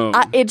 No.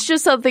 It's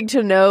just something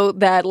to note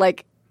that,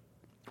 like,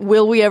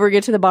 will we ever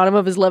get to the bottom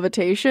of his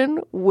levitation?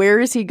 Where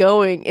is he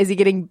going? Is he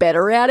getting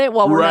better at it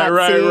while we're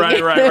not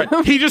seeing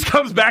right. He just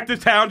comes back to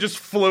town just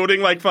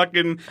floating like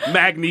fucking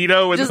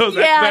Magneto in those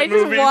X-Men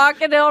movies. Just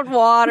walking on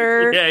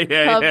water.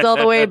 Comes all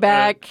the way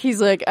back.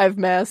 He's like, I've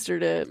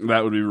mastered it.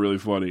 That would be really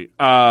funny.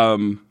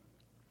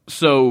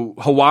 So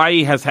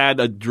Hawaii has had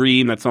a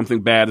dream that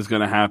something bad is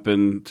going to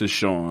happen to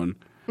Sean.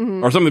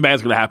 Or something bad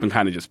is going to happen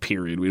kind of just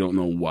period. We don't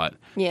know what.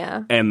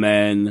 Yeah. And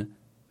then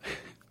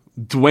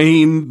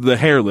Dwayne the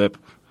hair lip,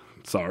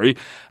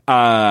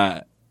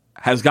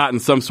 has gotten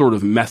some sort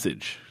of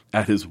message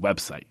at his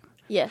website.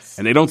 Yes.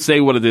 And they don't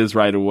say what it is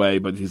right away,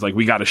 but he's like,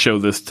 we got to show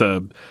this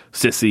to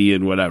Sissy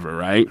and whatever,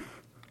 right?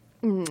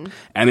 And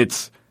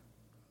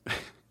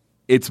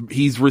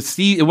he's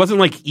received, it wasn't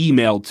like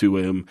emailed to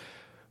him,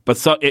 but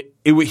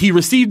he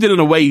received it in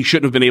a way he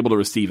shouldn't have been able to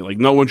receive it. Like,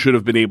 no one should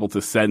have been able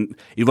to send,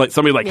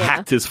 somebody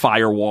hacked his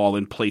firewall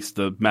and placed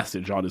the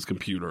message on his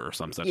computer or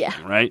some such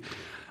thing, right?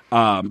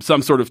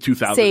 Some sort of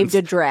saved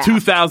a draft.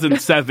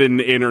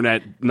 2007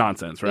 internet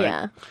nonsense, right?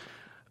 Yeah.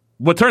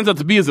 What turns out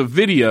to be is a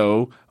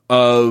video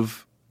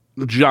of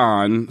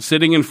John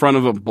sitting in front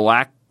of a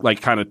black,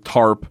 like, kind of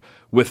tarp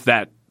with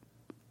that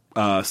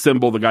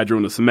symbol the guy drew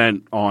in the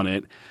cement on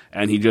it,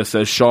 and he just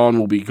says, Sean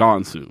will be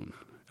gone soon.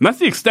 And that's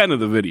the extent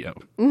of the video,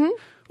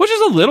 which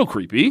is a little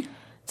creepy.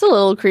 It's a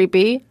little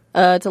creepy.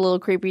 It's a little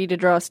creepy to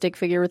draw a stick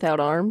figure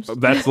without arms.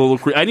 That's a little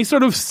creepy. Any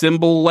sort of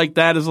symbol like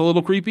that is a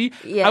little creepy.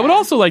 Yeah. I would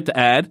also like to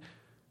add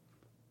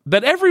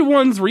that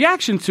everyone's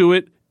reaction to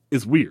it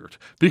is weird.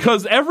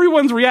 Because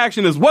everyone's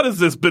reaction is, what is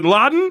this, Bin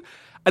Laden?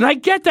 And I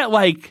get that,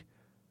 like,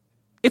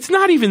 it's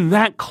not even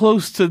that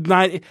close to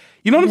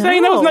you know what I'm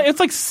saying? It's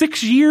like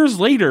 6 years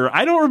later.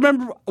 I don't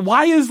remember.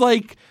 Why is,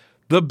 like,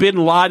 the Bin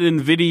Laden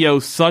video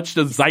such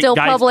a zeitgeist still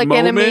Public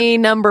moment? Enemy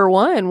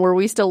 #1. Were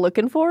we still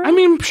looking for it? I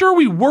mean, sure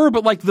we were,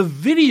 but like the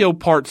video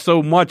part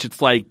so much,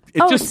 it's like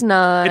it's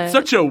not. It's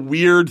such a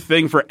weird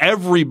thing for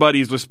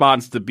everybody's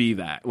response to be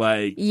that.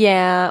 Like,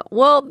 yeah.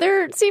 Well,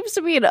 there seems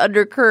to be an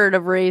undercurrent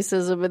of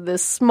racism in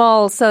this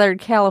small Southern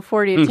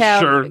California town.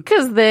 Sure.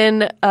 Because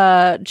then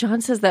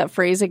John says that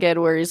phrase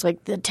again where he's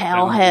like, the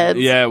towel heads.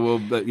 Yeah,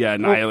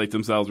 annihilate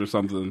themselves or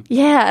something.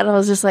 Yeah, and I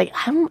was just like,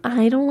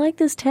 I don't like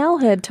this towel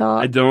head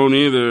talk. I don't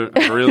either.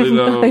 I really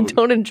don't. I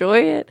don't enjoy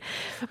it.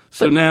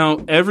 So now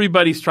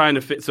everybody's trying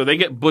to fit. So they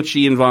get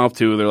Butchie involved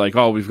too. They're like,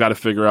 oh, we've got to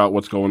figure out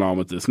what's going on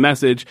with this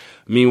message.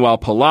 Meanwhile,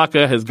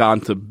 Palaka has gone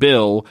to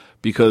Bill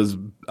because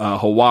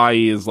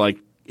Hawaii is like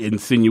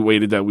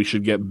insinuated that we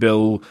should get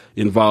Bill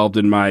involved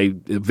in my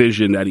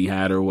vision that he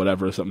had or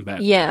whatever, something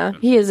bad. Yeah,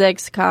 he is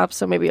ex-cop,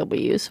 so maybe he'll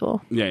be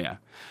useful. Yeah.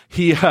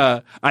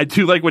 I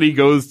do like when he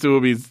goes to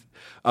him, he's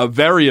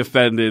very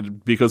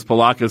offended because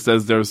Palaka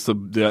says there's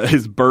some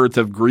his birds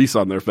have grease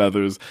on their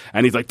feathers,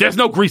 and he's like, "There's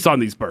no grease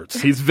on these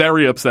birds." He's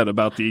very upset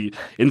about the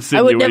insinuation.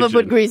 I would never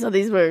put grease on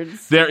these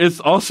birds. There is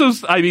also,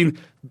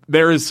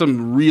 there is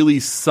some really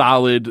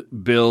solid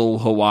Bill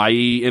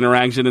Hawaii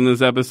interaction in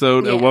this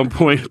episode. Yeah. At one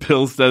point,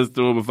 Bill says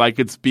to him, "If I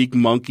could speak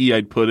monkey,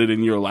 I'd put it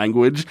in your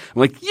language." I'm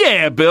like,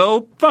 "Yeah,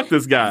 Bill, fuck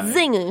this guy."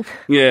 Zing.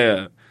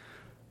 Yeah.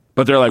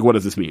 But they're like, what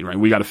does this mean, right?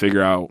 We got to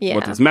figure out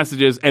what this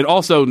message is. And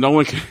also, no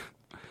one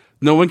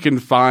can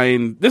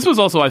find... This was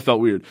also, I felt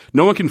weird.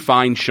 No one can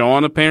find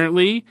Sean,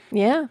 apparently.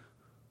 Yeah.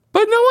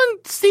 But no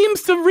one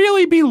seems to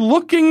really be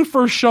looking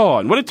for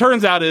Sean. What it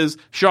turns out is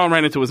Sean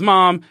ran into his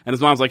mom, and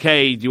his mom's like,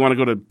 "Hey, do you want to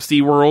go to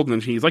SeaWorld?"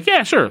 And he's like,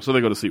 "Yeah, sure." So they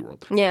go to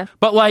SeaWorld. Yeah.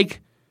 But, like,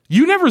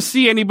 you never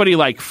see anybody,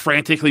 like,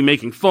 frantically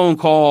making phone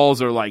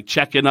calls or, like,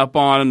 checking up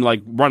on him,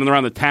 like, running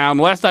around the town.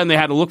 The last time they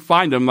had to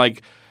find him,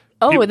 like...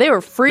 Oh, they were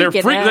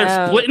freaking out.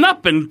 They're splitting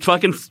up and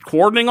fucking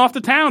cordoning off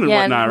the town and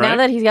whatnot, right? Now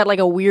that he's got like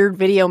a weird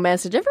video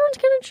message, everyone's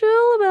kind of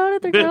chill about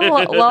it. They're kind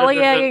of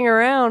lollygagging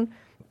around.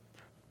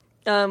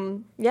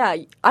 Yeah,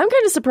 I'm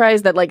kind of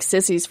surprised that like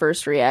Sissy's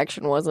first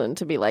reaction wasn't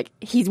to be like,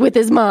 he's with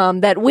his mom,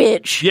 that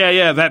witch.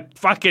 Yeah, that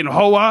fucking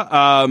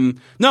hoa.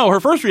 No,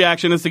 her first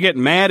reaction is to get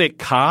mad at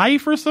Kai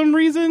for some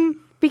reason.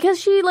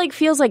 Because she like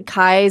feels like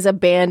Kai's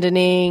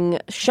abandoning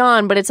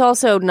Sean, but it's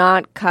also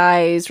not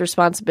Kai's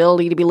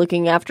responsibility to be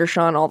looking after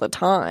Sean all the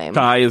time.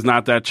 Kai is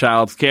not that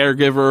child's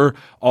caregiver.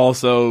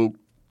 Also,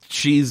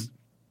 she's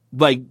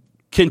like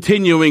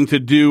continuing to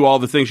do all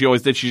the things she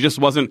always did. She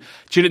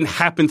didn't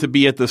happen to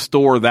be at the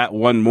store that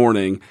one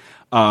morning.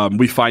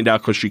 We find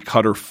out because she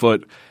cut her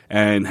foot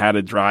and had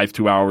to drive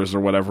 2 hours or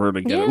whatever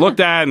to get it looked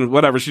at and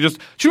whatever. She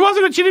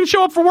didn't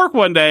show up for work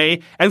one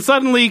day and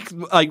suddenly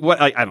I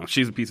don't know,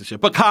 she's a piece of shit.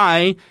 But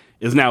Kai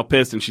is now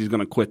pissed and she's going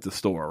to quit the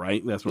store,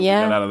 right? That's what we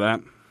got out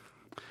of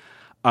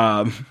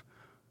that.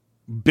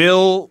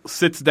 Bill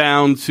sits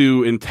down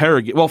to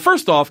interrogate. Well,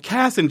 first off,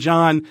 Cass and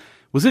John,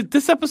 was it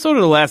this episode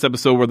or the last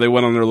episode where they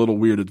went on their little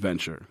weird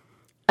adventure?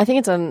 I think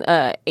it's on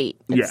 8.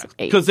 Yeah,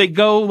 because they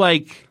go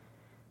like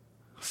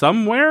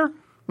somewhere.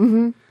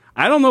 Mm-hmm.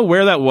 I don't know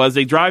where that was.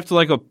 They drive to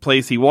like a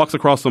place. He walks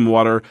across some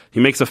water. He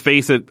makes a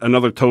face at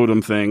another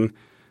totem thing.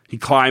 He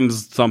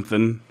climbs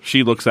something.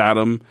 She looks at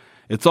him.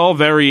 It's all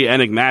very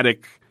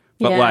enigmatic,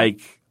 but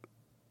like,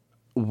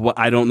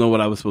 I don't know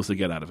what I was supposed to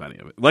get out of any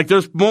of it. Like,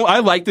 I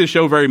like this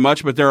show very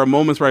much, but there are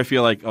moments where I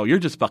feel like, oh, you're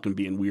just fucking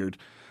being weird.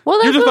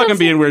 Well, you're just fucking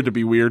being weird to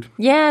be weird.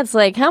 Yeah, it's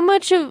like how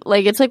much of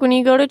it's like when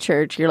you go to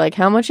church, you're like,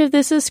 how much of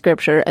this is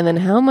scripture, and then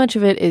how much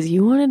of it is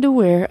you wanted to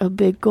wear a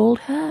big gold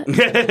hat?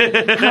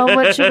 How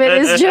much of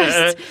it is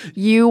just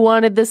you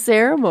wanted the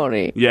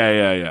ceremony?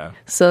 Yeah.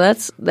 So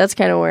that's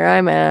kind of where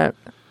I'm at.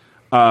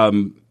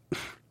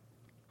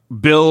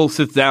 Bill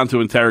sits down to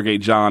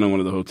interrogate John in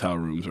one of the hotel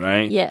rooms,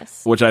 right?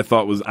 Yes. Which I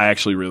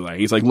actually really like.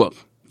 He's like, look.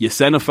 You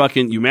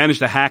managed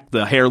to hack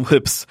the Hair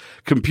Lips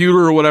computer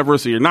or whatever,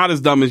 so you're not as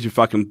dumb as you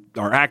fucking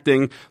are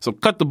acting. So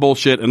cut the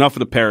bullshit. Enough of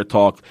the parrot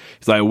talk.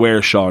 He's like,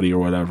 where's Shawty or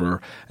whatever?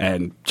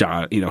 And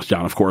John,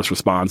 of course,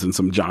 responds in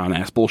some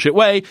John-ass bullshit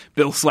way.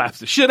 Bill slaps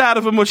the shit out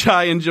of him, which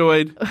I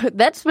enjoyed.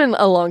 That's been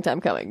a long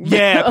time coming.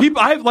 Yeah,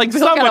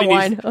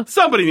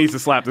 somebody needs to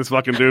slap this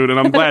fucking dude, and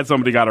I'm glad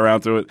somebody got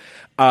around to it.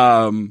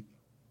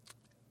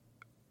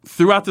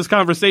 Throughout this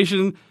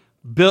conversation,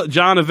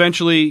 John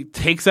eventually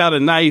takes out a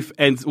knife,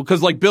 and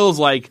because like Bill's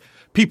like,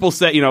 people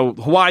say,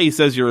 Hawaii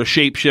says you're a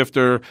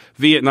shapeshifter.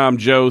 Vietnam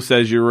Joe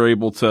says you were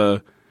able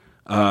to,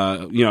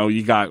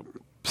 you got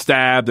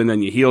stabbed and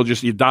then you healed,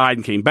 you died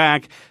and came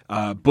back.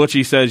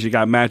 Butchie says you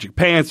got magic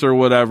pants or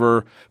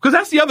whatever. Because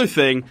that's the other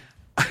thing.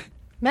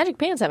 Magic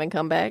pants haven't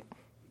come back.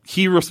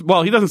 He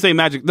doesn't say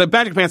magic. The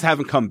magic pants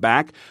haven't come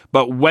back,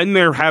 but when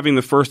they're having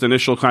the first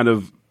initial kind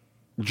of,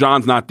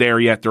 John's not there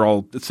yet. They're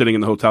all sitting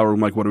in the hotel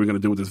room like, what are we going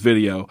to do with this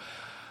video?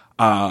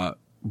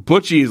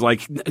 Butchie's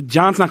like,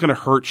 John's not going to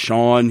hurt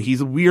Sean.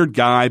 He's a weird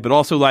guy, but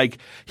also like,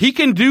 he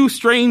can do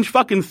strange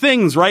fucking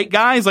things, right,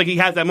 guys? Like, he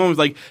has that moment,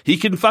 like, he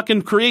can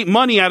fucking create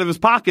money out of his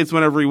pockets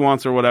whenever he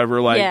wants or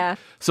whatever. Like, yeah.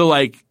 So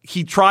like,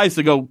 he tries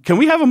to go, can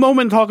we have a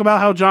moment and talk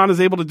about how John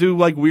is able to do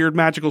like weird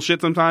magical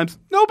shit sometimes?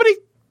 Nobody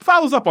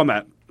follows up on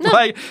that. No.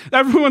 Like,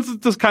 everyone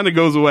just kind of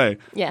goes away.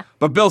 Yeah.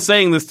 But Bill's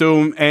saying this to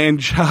him, and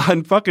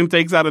John fucking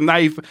takes out a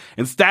knife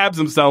and stabs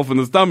himself in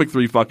the stomach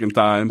 3 fucking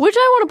times. Which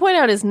I want to point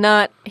out is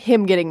not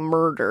him getting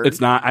murdered.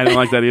 It's not. I don't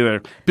like that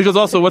either. Because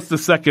also, what's the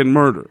second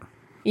murder?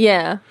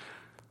 Yeah.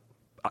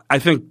 I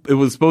think it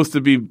was supposed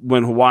to be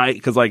when Hawaii,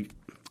 because like,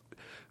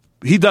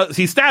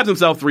 he stabs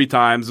himself 3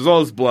 times. There's all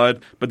this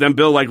blood, but then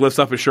Bill like lifts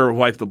up his shirt,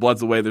 wipes the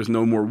blood's away. There's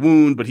no more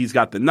wound, but he's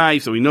got the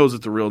knife, so he knows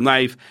it's a real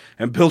knife.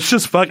 And Bill's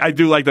just I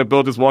do like that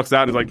Bill just walks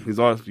out and he's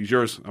like, he's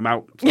yours. I'm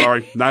out.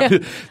 Sorry.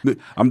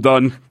 I'm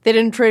done. They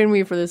didn't train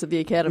me for this at the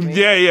academy.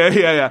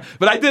 Yeah.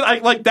 But I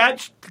like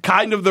that's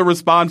kind of the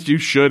response you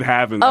should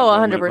have in that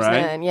moment, 100%,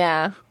 right?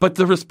 yeah. But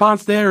the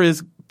response there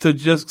is to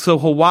just, so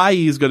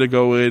Hawaii is going to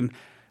go in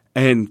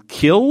and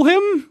kill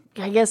him?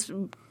 I guess,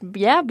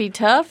 yeah, be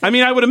tough. I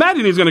mean, I would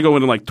imagine he's going to go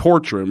in and like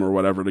torture him or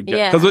whatever to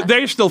get, because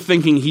they're still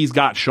thinking he's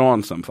got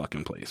Sean some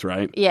fucking place,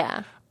 right?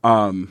 Yeah.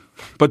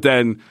 But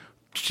then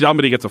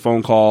somebody gets a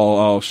phone call.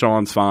 Oh,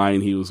 Sean's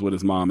fine. He was with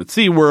his mom at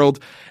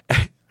SeaWorld.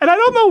 And I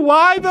don't know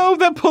why, though,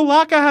 that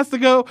Palaka has to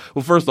go.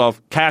 Well, first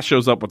off, Cash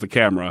shows up with the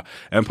camera,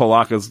 and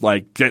Palaka's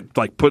like,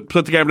 put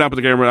the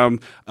camera down,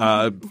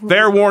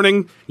 fair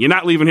warning, you're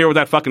not leaving here with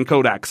that fucking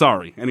Kodak,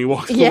 sorry. And he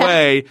walks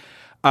away.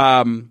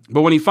 But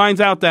when he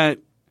finds out that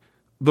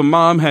the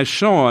mom has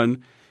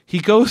Sean, he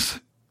goes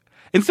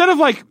to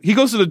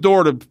the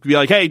door to be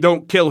like, hey,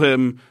 don't kill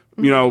him.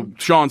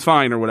 Sean's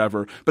fine or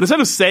whatever. But instead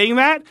of saying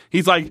that,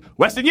 he's like,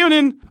 Western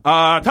Union,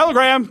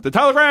 telegram. The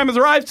telegram has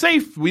arrived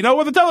safe. We know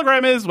where the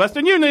telegram is,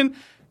 Western Union.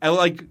 And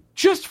like,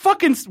 just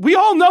fucking, we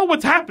all know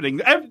what's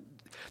happening.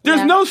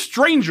 There's no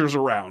strangers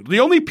around. The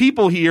only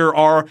people here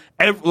are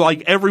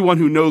everyone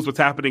who knows what's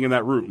happening in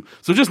that room.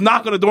 So just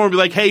knock on the door and be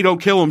like, hey,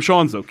 don't kill him.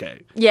 Sean's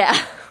okay. Yeah.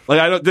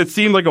 That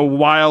seemed like a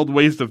wild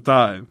waste of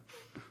time.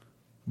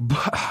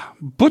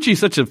 Butchie's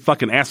such a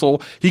fucking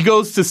asshole. He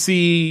goes to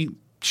see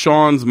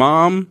Sean's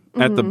mom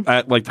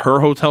at her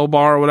hotel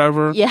bar or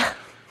whatever. Yeah.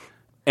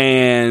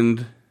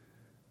 And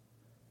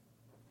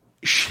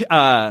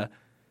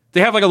they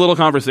have like a little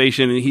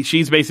conversation, and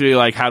she's basically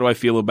like, how do I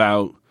feel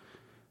about,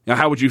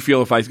 how would you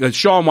feel if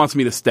Sean wants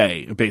me to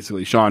stay,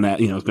 basically. Sean,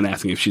 has been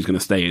asking if she's going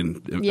to stay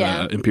in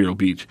Imperial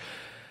Beach.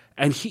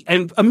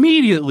 And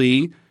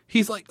immediately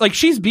he's like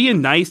she's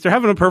being nice. They're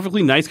having a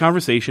perfectly nice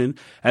conversation.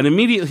 And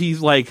immediately he's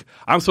like,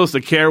 I'm supposed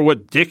to care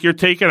what dick you're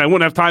taking? I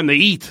wouldn't have time to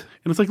eat.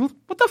 And it's like,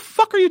 what the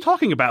fuck are you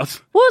talking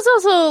about? Well, it's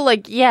also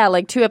like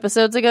 2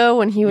 episodes ago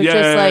when he was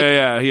just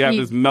like, he had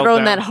this meltdown,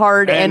 throwing that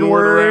hard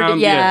N-word.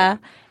 Yeah.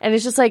 And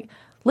it's just like,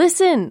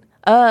 listen,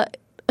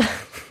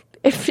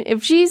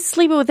 if she's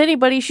sleeping with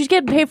anybody, she's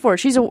getting paid for it.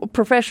 She's a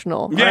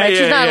professional. Right?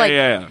 She's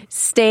not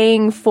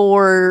staying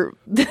for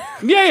for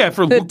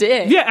the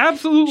dick. Yeah,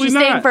 absolutely she's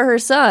not. Staying for her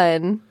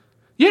son.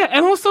 Yeah,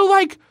 and also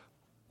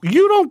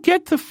you don't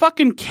get to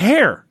fucking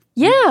care.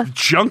 Yeah.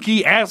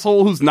 Junkie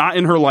asshole who's not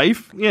in her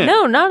life. Yeah.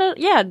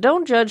 No,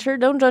 don't judge her.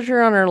 Don't judge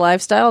her on her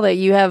lifestyle that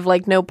you have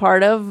no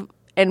part of.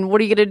 And what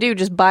are you going to do?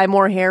 Just buy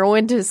more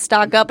heroin to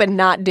stock up and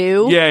not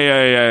do?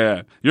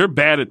 Yeah. You're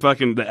bad at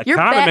fucking the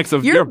economics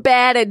of... You're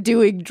bad at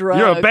doing drugs.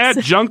 You're a bad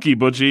junkie,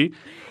 Butchie.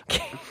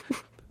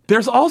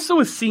 There's also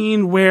a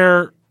scene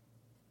where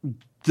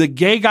the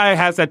gay guy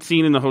has that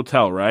scene in the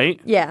hotel, right?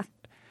 Yeah.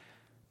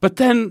 But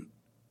then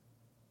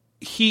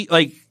he's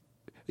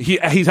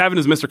having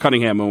his Mr.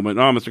 Cunningham moment.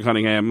 Oh, Mr.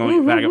 Cunningham,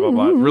 back blah,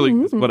 blah, really,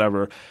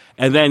 whatever.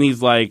 And then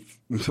he's like,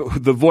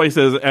 the voice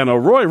says, and a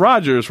Roy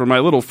Rogers for my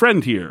little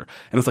friend here.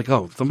 And it's like,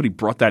 oh, somebody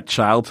brought that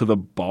child to the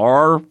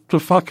bar to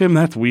fuck him?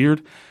 That's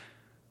weird.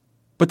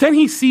 But then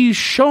he sees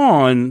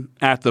Sean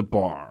at the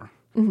bar,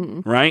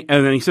 right?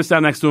 And then he sits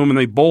down next to him, and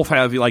they both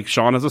have,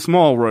 Sean has a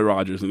small Roy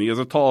Rogers, and he has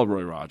a tall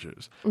Roy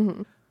Rogers.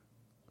 Mm-hmm.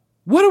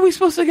 What are we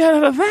supposed to get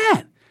out of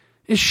that?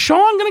 Is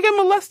Sean going to get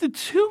molested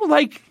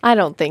too? I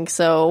don't think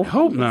so. I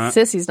hope not.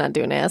 Sissy's not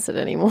doing acid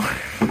anymore.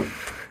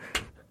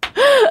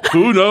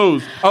 Who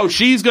knows? Oh,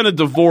 she's going to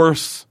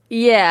divorce.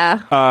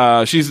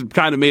 Yeah. She's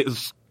kind of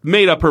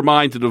made up her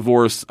mind to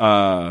divorce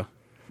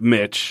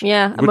Mitch.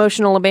 Yeah,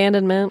 emotional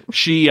abandonment.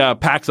 She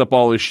packs up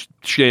all his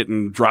shit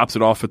and drops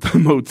it off at the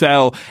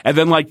motel, and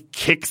then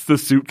kicks the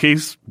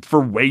suitcase for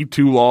way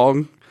too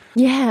long.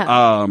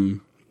 Yeah.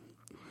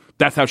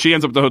 That's how she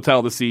ends up at the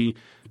hotel to see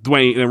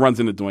Dwayne, and runs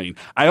into Dwayne.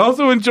 I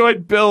also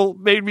enjoyed Bill,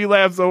 made me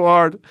laugh so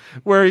hard,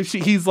 where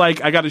he's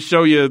like, I got to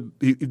show you,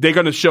 they're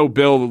going to show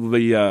Bill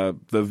the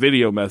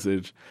video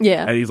message.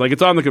 Yeah. And he's like,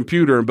 it's on the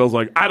computer. And Bill's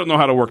like, I don't know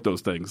how to work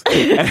those things.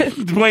 And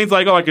Dwayne's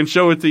like, oh, I can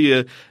show it to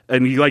you.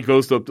 And he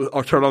goes to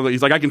turn on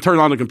he's like, I can turn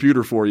on the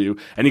computer for you.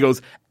 And he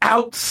goes,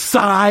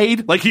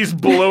 outside? He's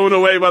blown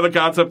away by the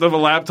concept of a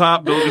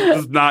laptop. Bill just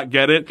does not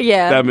get it.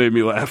 Yeah. That made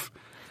me laugh.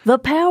 The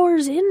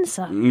power's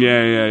inside.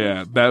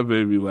 Yeah. That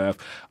made me laugh.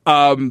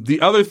 The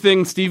other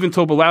thing Stephen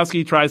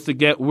Tobolowsky tries to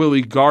get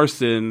Willie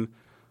Garson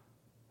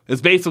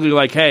is basically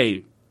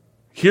hey,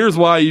 here's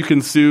why you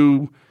can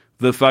sue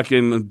the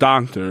fucking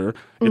doctor.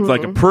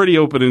 It's a pretty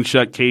open and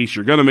shut case.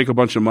 You're going to make a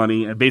bunch of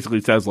money. And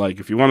basically says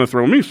if you want to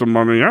throw me some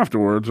money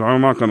afterwards, I'm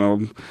not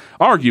going to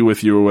argue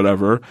with you or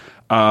whatever.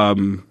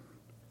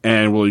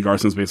 And Willie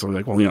Garson's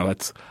basically well,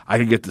 I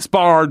can get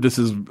disbarred. This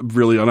is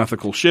really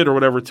unethical shit or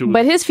whatever.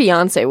 But his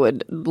fiance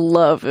would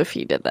love if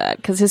he did that,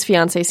 because his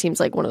fiance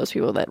seems like one of those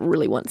people that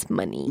really wants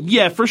money.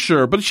 Yeah, for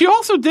sure. But she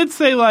also did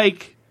say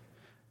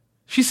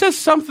she says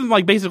something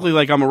basically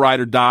I'm a ride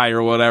or die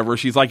or whatever.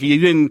 She's you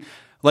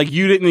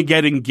didn't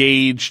get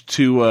engaged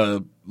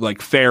to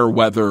like fair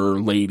weather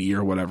lady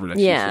or whatever that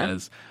she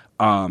says.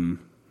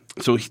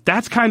 So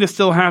that's kind of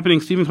still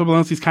happening. Stephen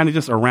Tobolowsky's kind of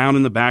just around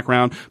in the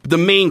background. But the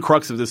main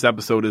crux of this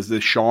episode is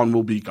that Sean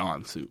will be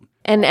gone soon.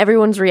 And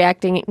everyone's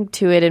reacting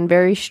to it in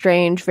very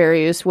strange,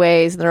 various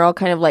ways. And they're all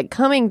kind of like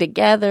coming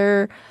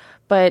together.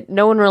 But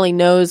no one really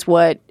knows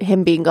what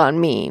him being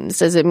gone means.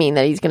 Does it mean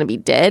that he's going to be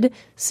dead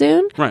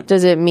soon? Right.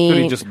 Does it mean...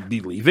 Could he just be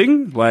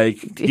leaving?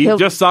 Like, he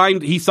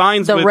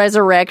signs the with...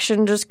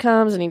 resurrection just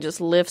comes and he just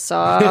lifts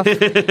off.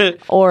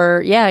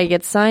 Or, he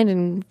gets signed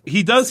and...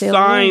 He does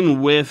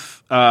sign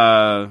with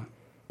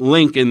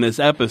Link in this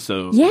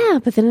episode. Yeah,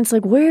 but then it's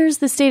like, where's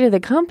the state of the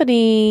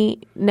company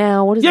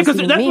now? What does this because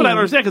that's mean? what I don't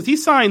understand. Because he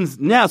signs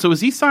now. So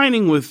is he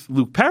signing with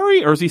Luke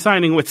Perry or is he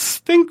signing with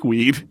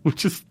Stinkweed,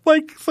 which is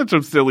like such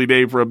a silly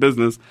name for a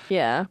business?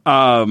 Yeah.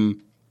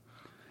 And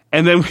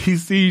then we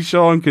see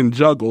Sean can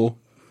juggle.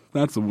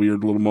 That's a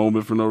weird little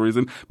moment for no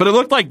reason. But it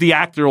looked like the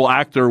actor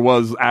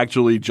was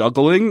actually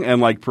juggling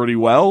and like pretty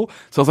well.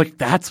 So I was like,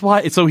 that's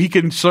why. So he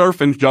can surf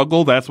and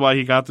juggle. That's why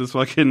he got this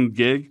fucking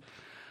gig.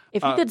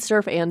 If he could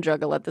surf and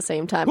juggle at the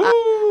same time,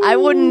 I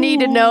wouldn't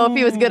need to know if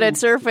he was good at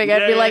surfing.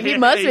 I'd be like, he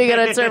must be good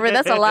at surfing.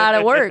 That's a lot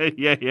of work.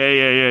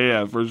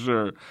 Yeah, for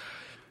sure.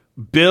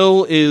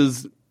 Bill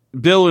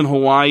and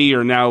Hawaii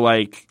are now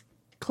like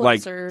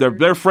closer. Like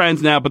they're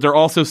friends now, but they're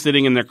also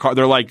sitting in their car.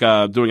 They're like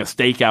doing a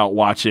stakeout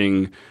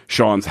watching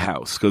Sean's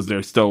house because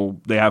they still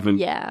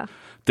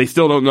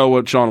don't know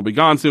what Sean will be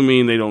gone to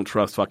mean. They don't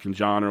trust fucking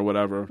John or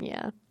whatever.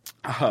 Yeah.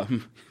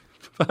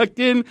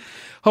 Fucking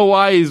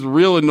Hawaii's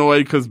real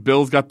annoyed because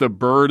Bill's got the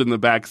bird in the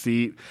back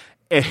seat.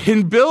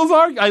 And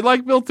I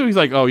like Bill too. He's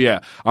like, oh yeah,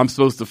 I'm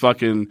supposed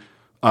to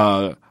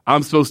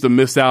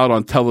miss out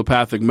on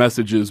telepathic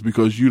messages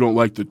because you don't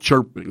like the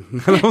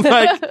chirping. And I was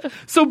like,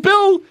 so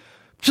Bill,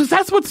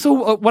 that's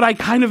what I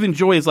kind of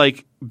enjoy is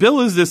like, Bill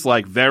is this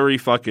like very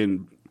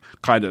fucking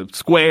kind of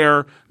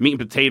square, meat and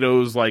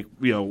potatoes, like,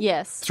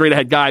 straight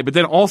ahead guy, but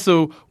then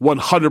also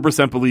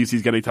 100% believes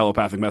he's getting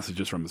telepathic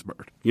messages from his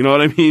bird. You know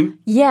what I mean?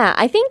 Yeah,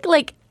 I think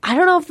I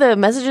don't know if the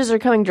messages are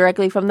coming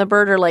directly from the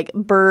bird or like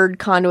bird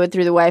conduit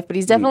through the wife, but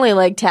he's definitely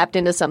like tapped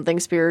into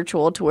something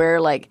spiritual to where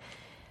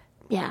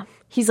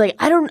he's like,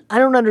 I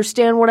don't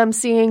understand what I'm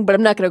seeing, but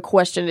I'm not going to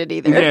question it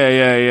either.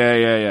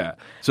 Yeah.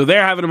 So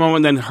they're having a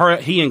moment. Then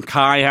he and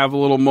Kai have a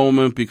little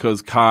moment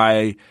because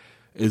Kai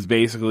is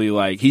basically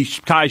like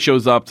Kai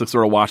shows up to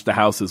sort of watch the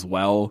house as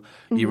well,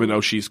 even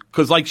though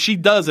because like she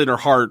does in her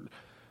heart.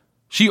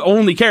 She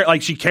only cares,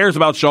 like, she cares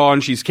about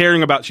Sean. She's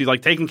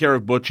like, taking care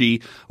of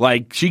Butchie.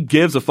 Like, she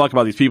gives a fuck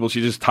about these people.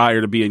 She's just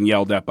tired of being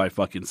yelled at by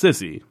fucking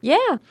Sissy.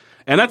 Yeah.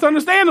 And that's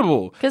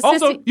understandable.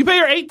 Also, you pay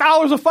her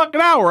 $8 a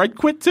fucking hour. I'd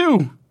quit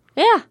too.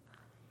 Yeah.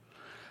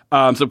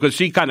 So because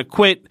she kind of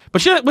quit.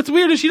 But what's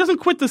weird is she doesn't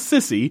quit to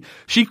Sissy.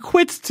 She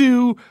quits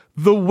to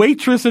the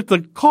waitress at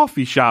the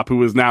coffee shop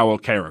who is now a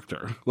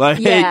character. Like,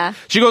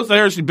 she goes to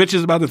her, she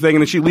bitches about the thing,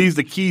 and then she leaves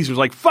the keys. She's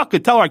like, fuck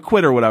it, tell her I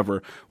quit or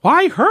whatever.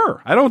 Why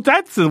her?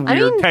 That's a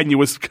weird,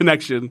 tenuous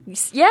connection.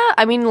 Yeah,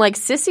 I mean, like,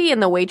 Sissy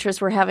and the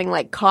waitress were having,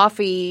 like,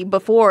 coffee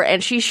before,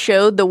 and she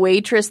showed the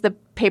waitress the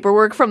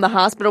paperwork from the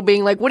hospital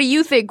being like, what do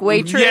you think,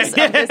 waitress?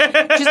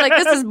 Yeah. She's like,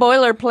 this is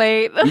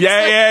boilerplate.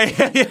 Yeah.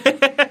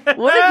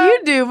 What did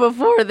you do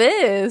before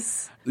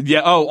this?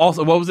 Yeah. Oh,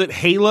 also, what was it?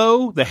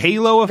 Halo? The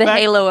Halo effect? The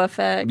Halo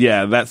effect.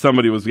 Yeah, that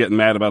somebody was getting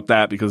mad about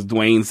that because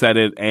Dwayne said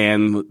it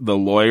and the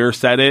lawyer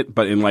said it,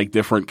 but in like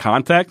different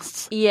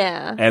contexts.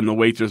 Yeah. And the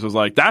waitress was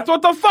like, that's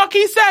what the fuck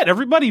he said.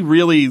 Everybody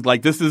really,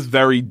 like, this is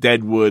very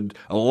Deadwood.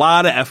 A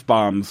lot of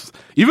F-bombs.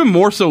 Even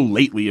more so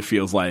lately, it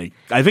feels like.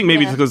 I think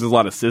maybe it's because there's a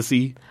lot of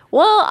Sissy.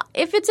 Well,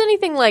 if it's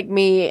anything like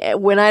me,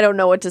 when I don't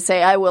know what to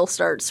say, I will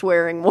start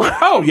swearing more.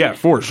 Oh, yeah,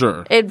 for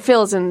sure. It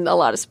fills in a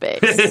lot of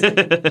space.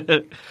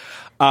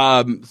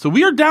 So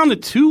we are down to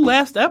 2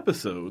 last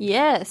episodes.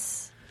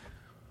 Yes.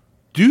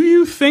 Do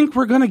you think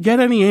we're going to get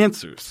any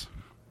answers?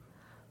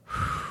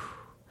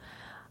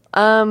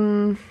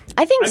 I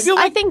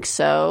think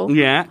so.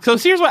 Yeah. So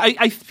here's what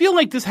I feel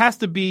like this has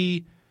to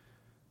be.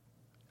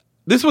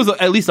 This was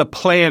at least a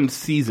planned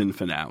season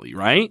finale,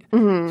 right?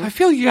 Mm-hmm. So I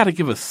feel like you got to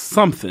give us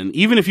something,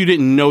 even if you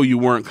didn't know you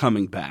weren't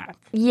coming back.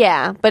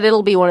 Yeah, but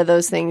it'll be one of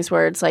those things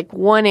where it's like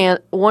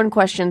one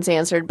question's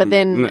answered, but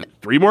then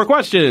 3 more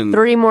questions.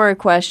 3 more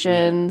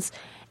questions,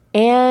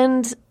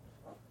 and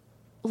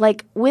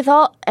like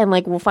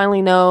we'll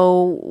finally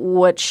know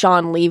what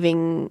Sean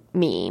leaving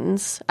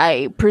means.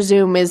 I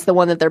presume is the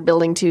one that they're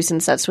building to,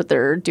 since that's what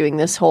they're doing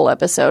this whole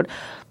episode.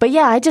 But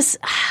yeah,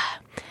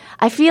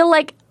 I feel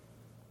like,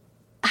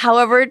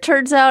 however it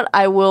turns out,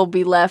 I will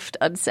be left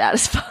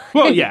unsatisfied.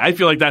 Well, yeah, I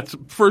feel like that's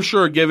for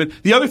sure given.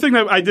 The other thing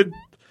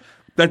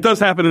that does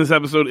happen in this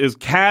episode is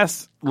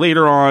Cass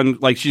later on,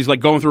 like, she's like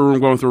going through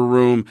a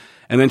room,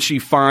 and then she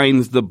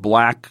finds the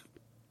black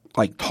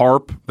like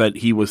tarp that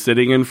he was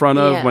sitting in front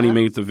of when he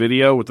made the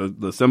video with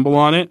the symbol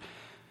on it.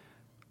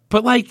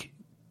 But like,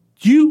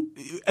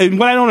 and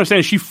what I don't understand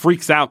is she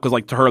freaks out because,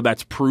 like, to her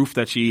that's proof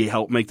that she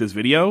helped make this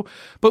video.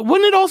 But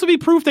wouldn't it also be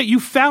proof that you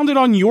found it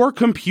on your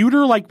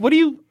computer? Like, what do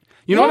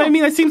you You know what I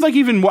mean? It seems like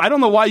even more. I don't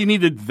know why you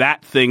needed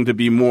that thing to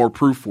be more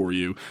proof for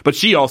you. But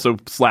she also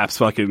slaps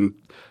fucking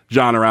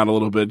John around a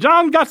little bit.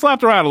 John got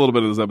slapped around a little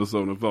bit in this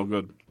episode. It felt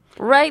good.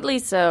 Rightly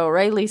so.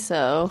 Rightly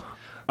so.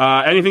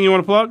 Anything you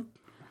want to plug?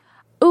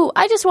 Ooh,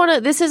 I just want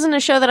to, this isn't a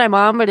show that I'm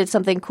on, but it's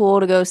something cool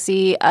to go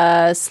see.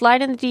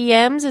 Slide in the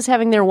DMs is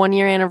having their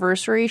 1-year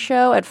anniversary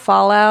show at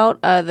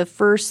Fallout the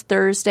first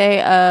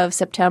Thursday of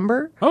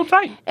September. Oh,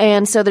 tight.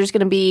 And so there's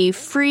going to be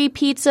free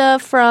pizza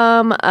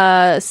from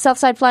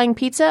Southside Flying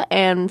Pizza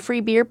and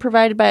free beer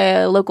provided by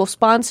a local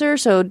sponsor.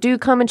 So do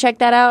come and check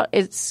that out.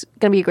 It's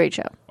going to be a great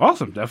show.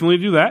 Awesome. Definitely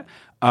do that.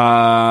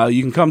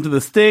 You can come to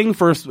the Sting.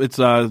 First, it's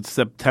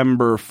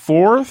September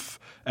 4th.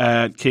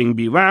 At King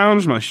Bee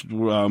Lounge, my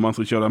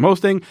monthly show that I'm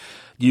hosting.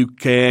 You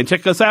can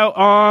check us out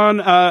on,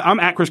 I'm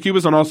at Chris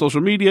Cubis on all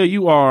social media.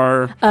 You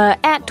are?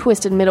 At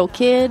Twisted Middle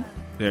Kid.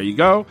 There you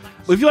go.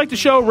 Well, if you like the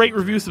show, rate,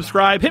 review,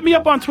 subscribe. Hit me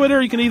up on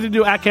Twitter. You can either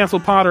do at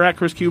CancelPod or at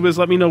Chris Cubis.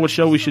 Let me know what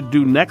show we should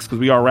do next, because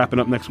we are wrapping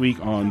up next week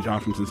on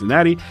John from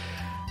Cincinnati.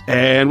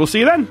 And we'll see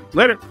you then.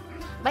 Later.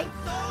 Bye.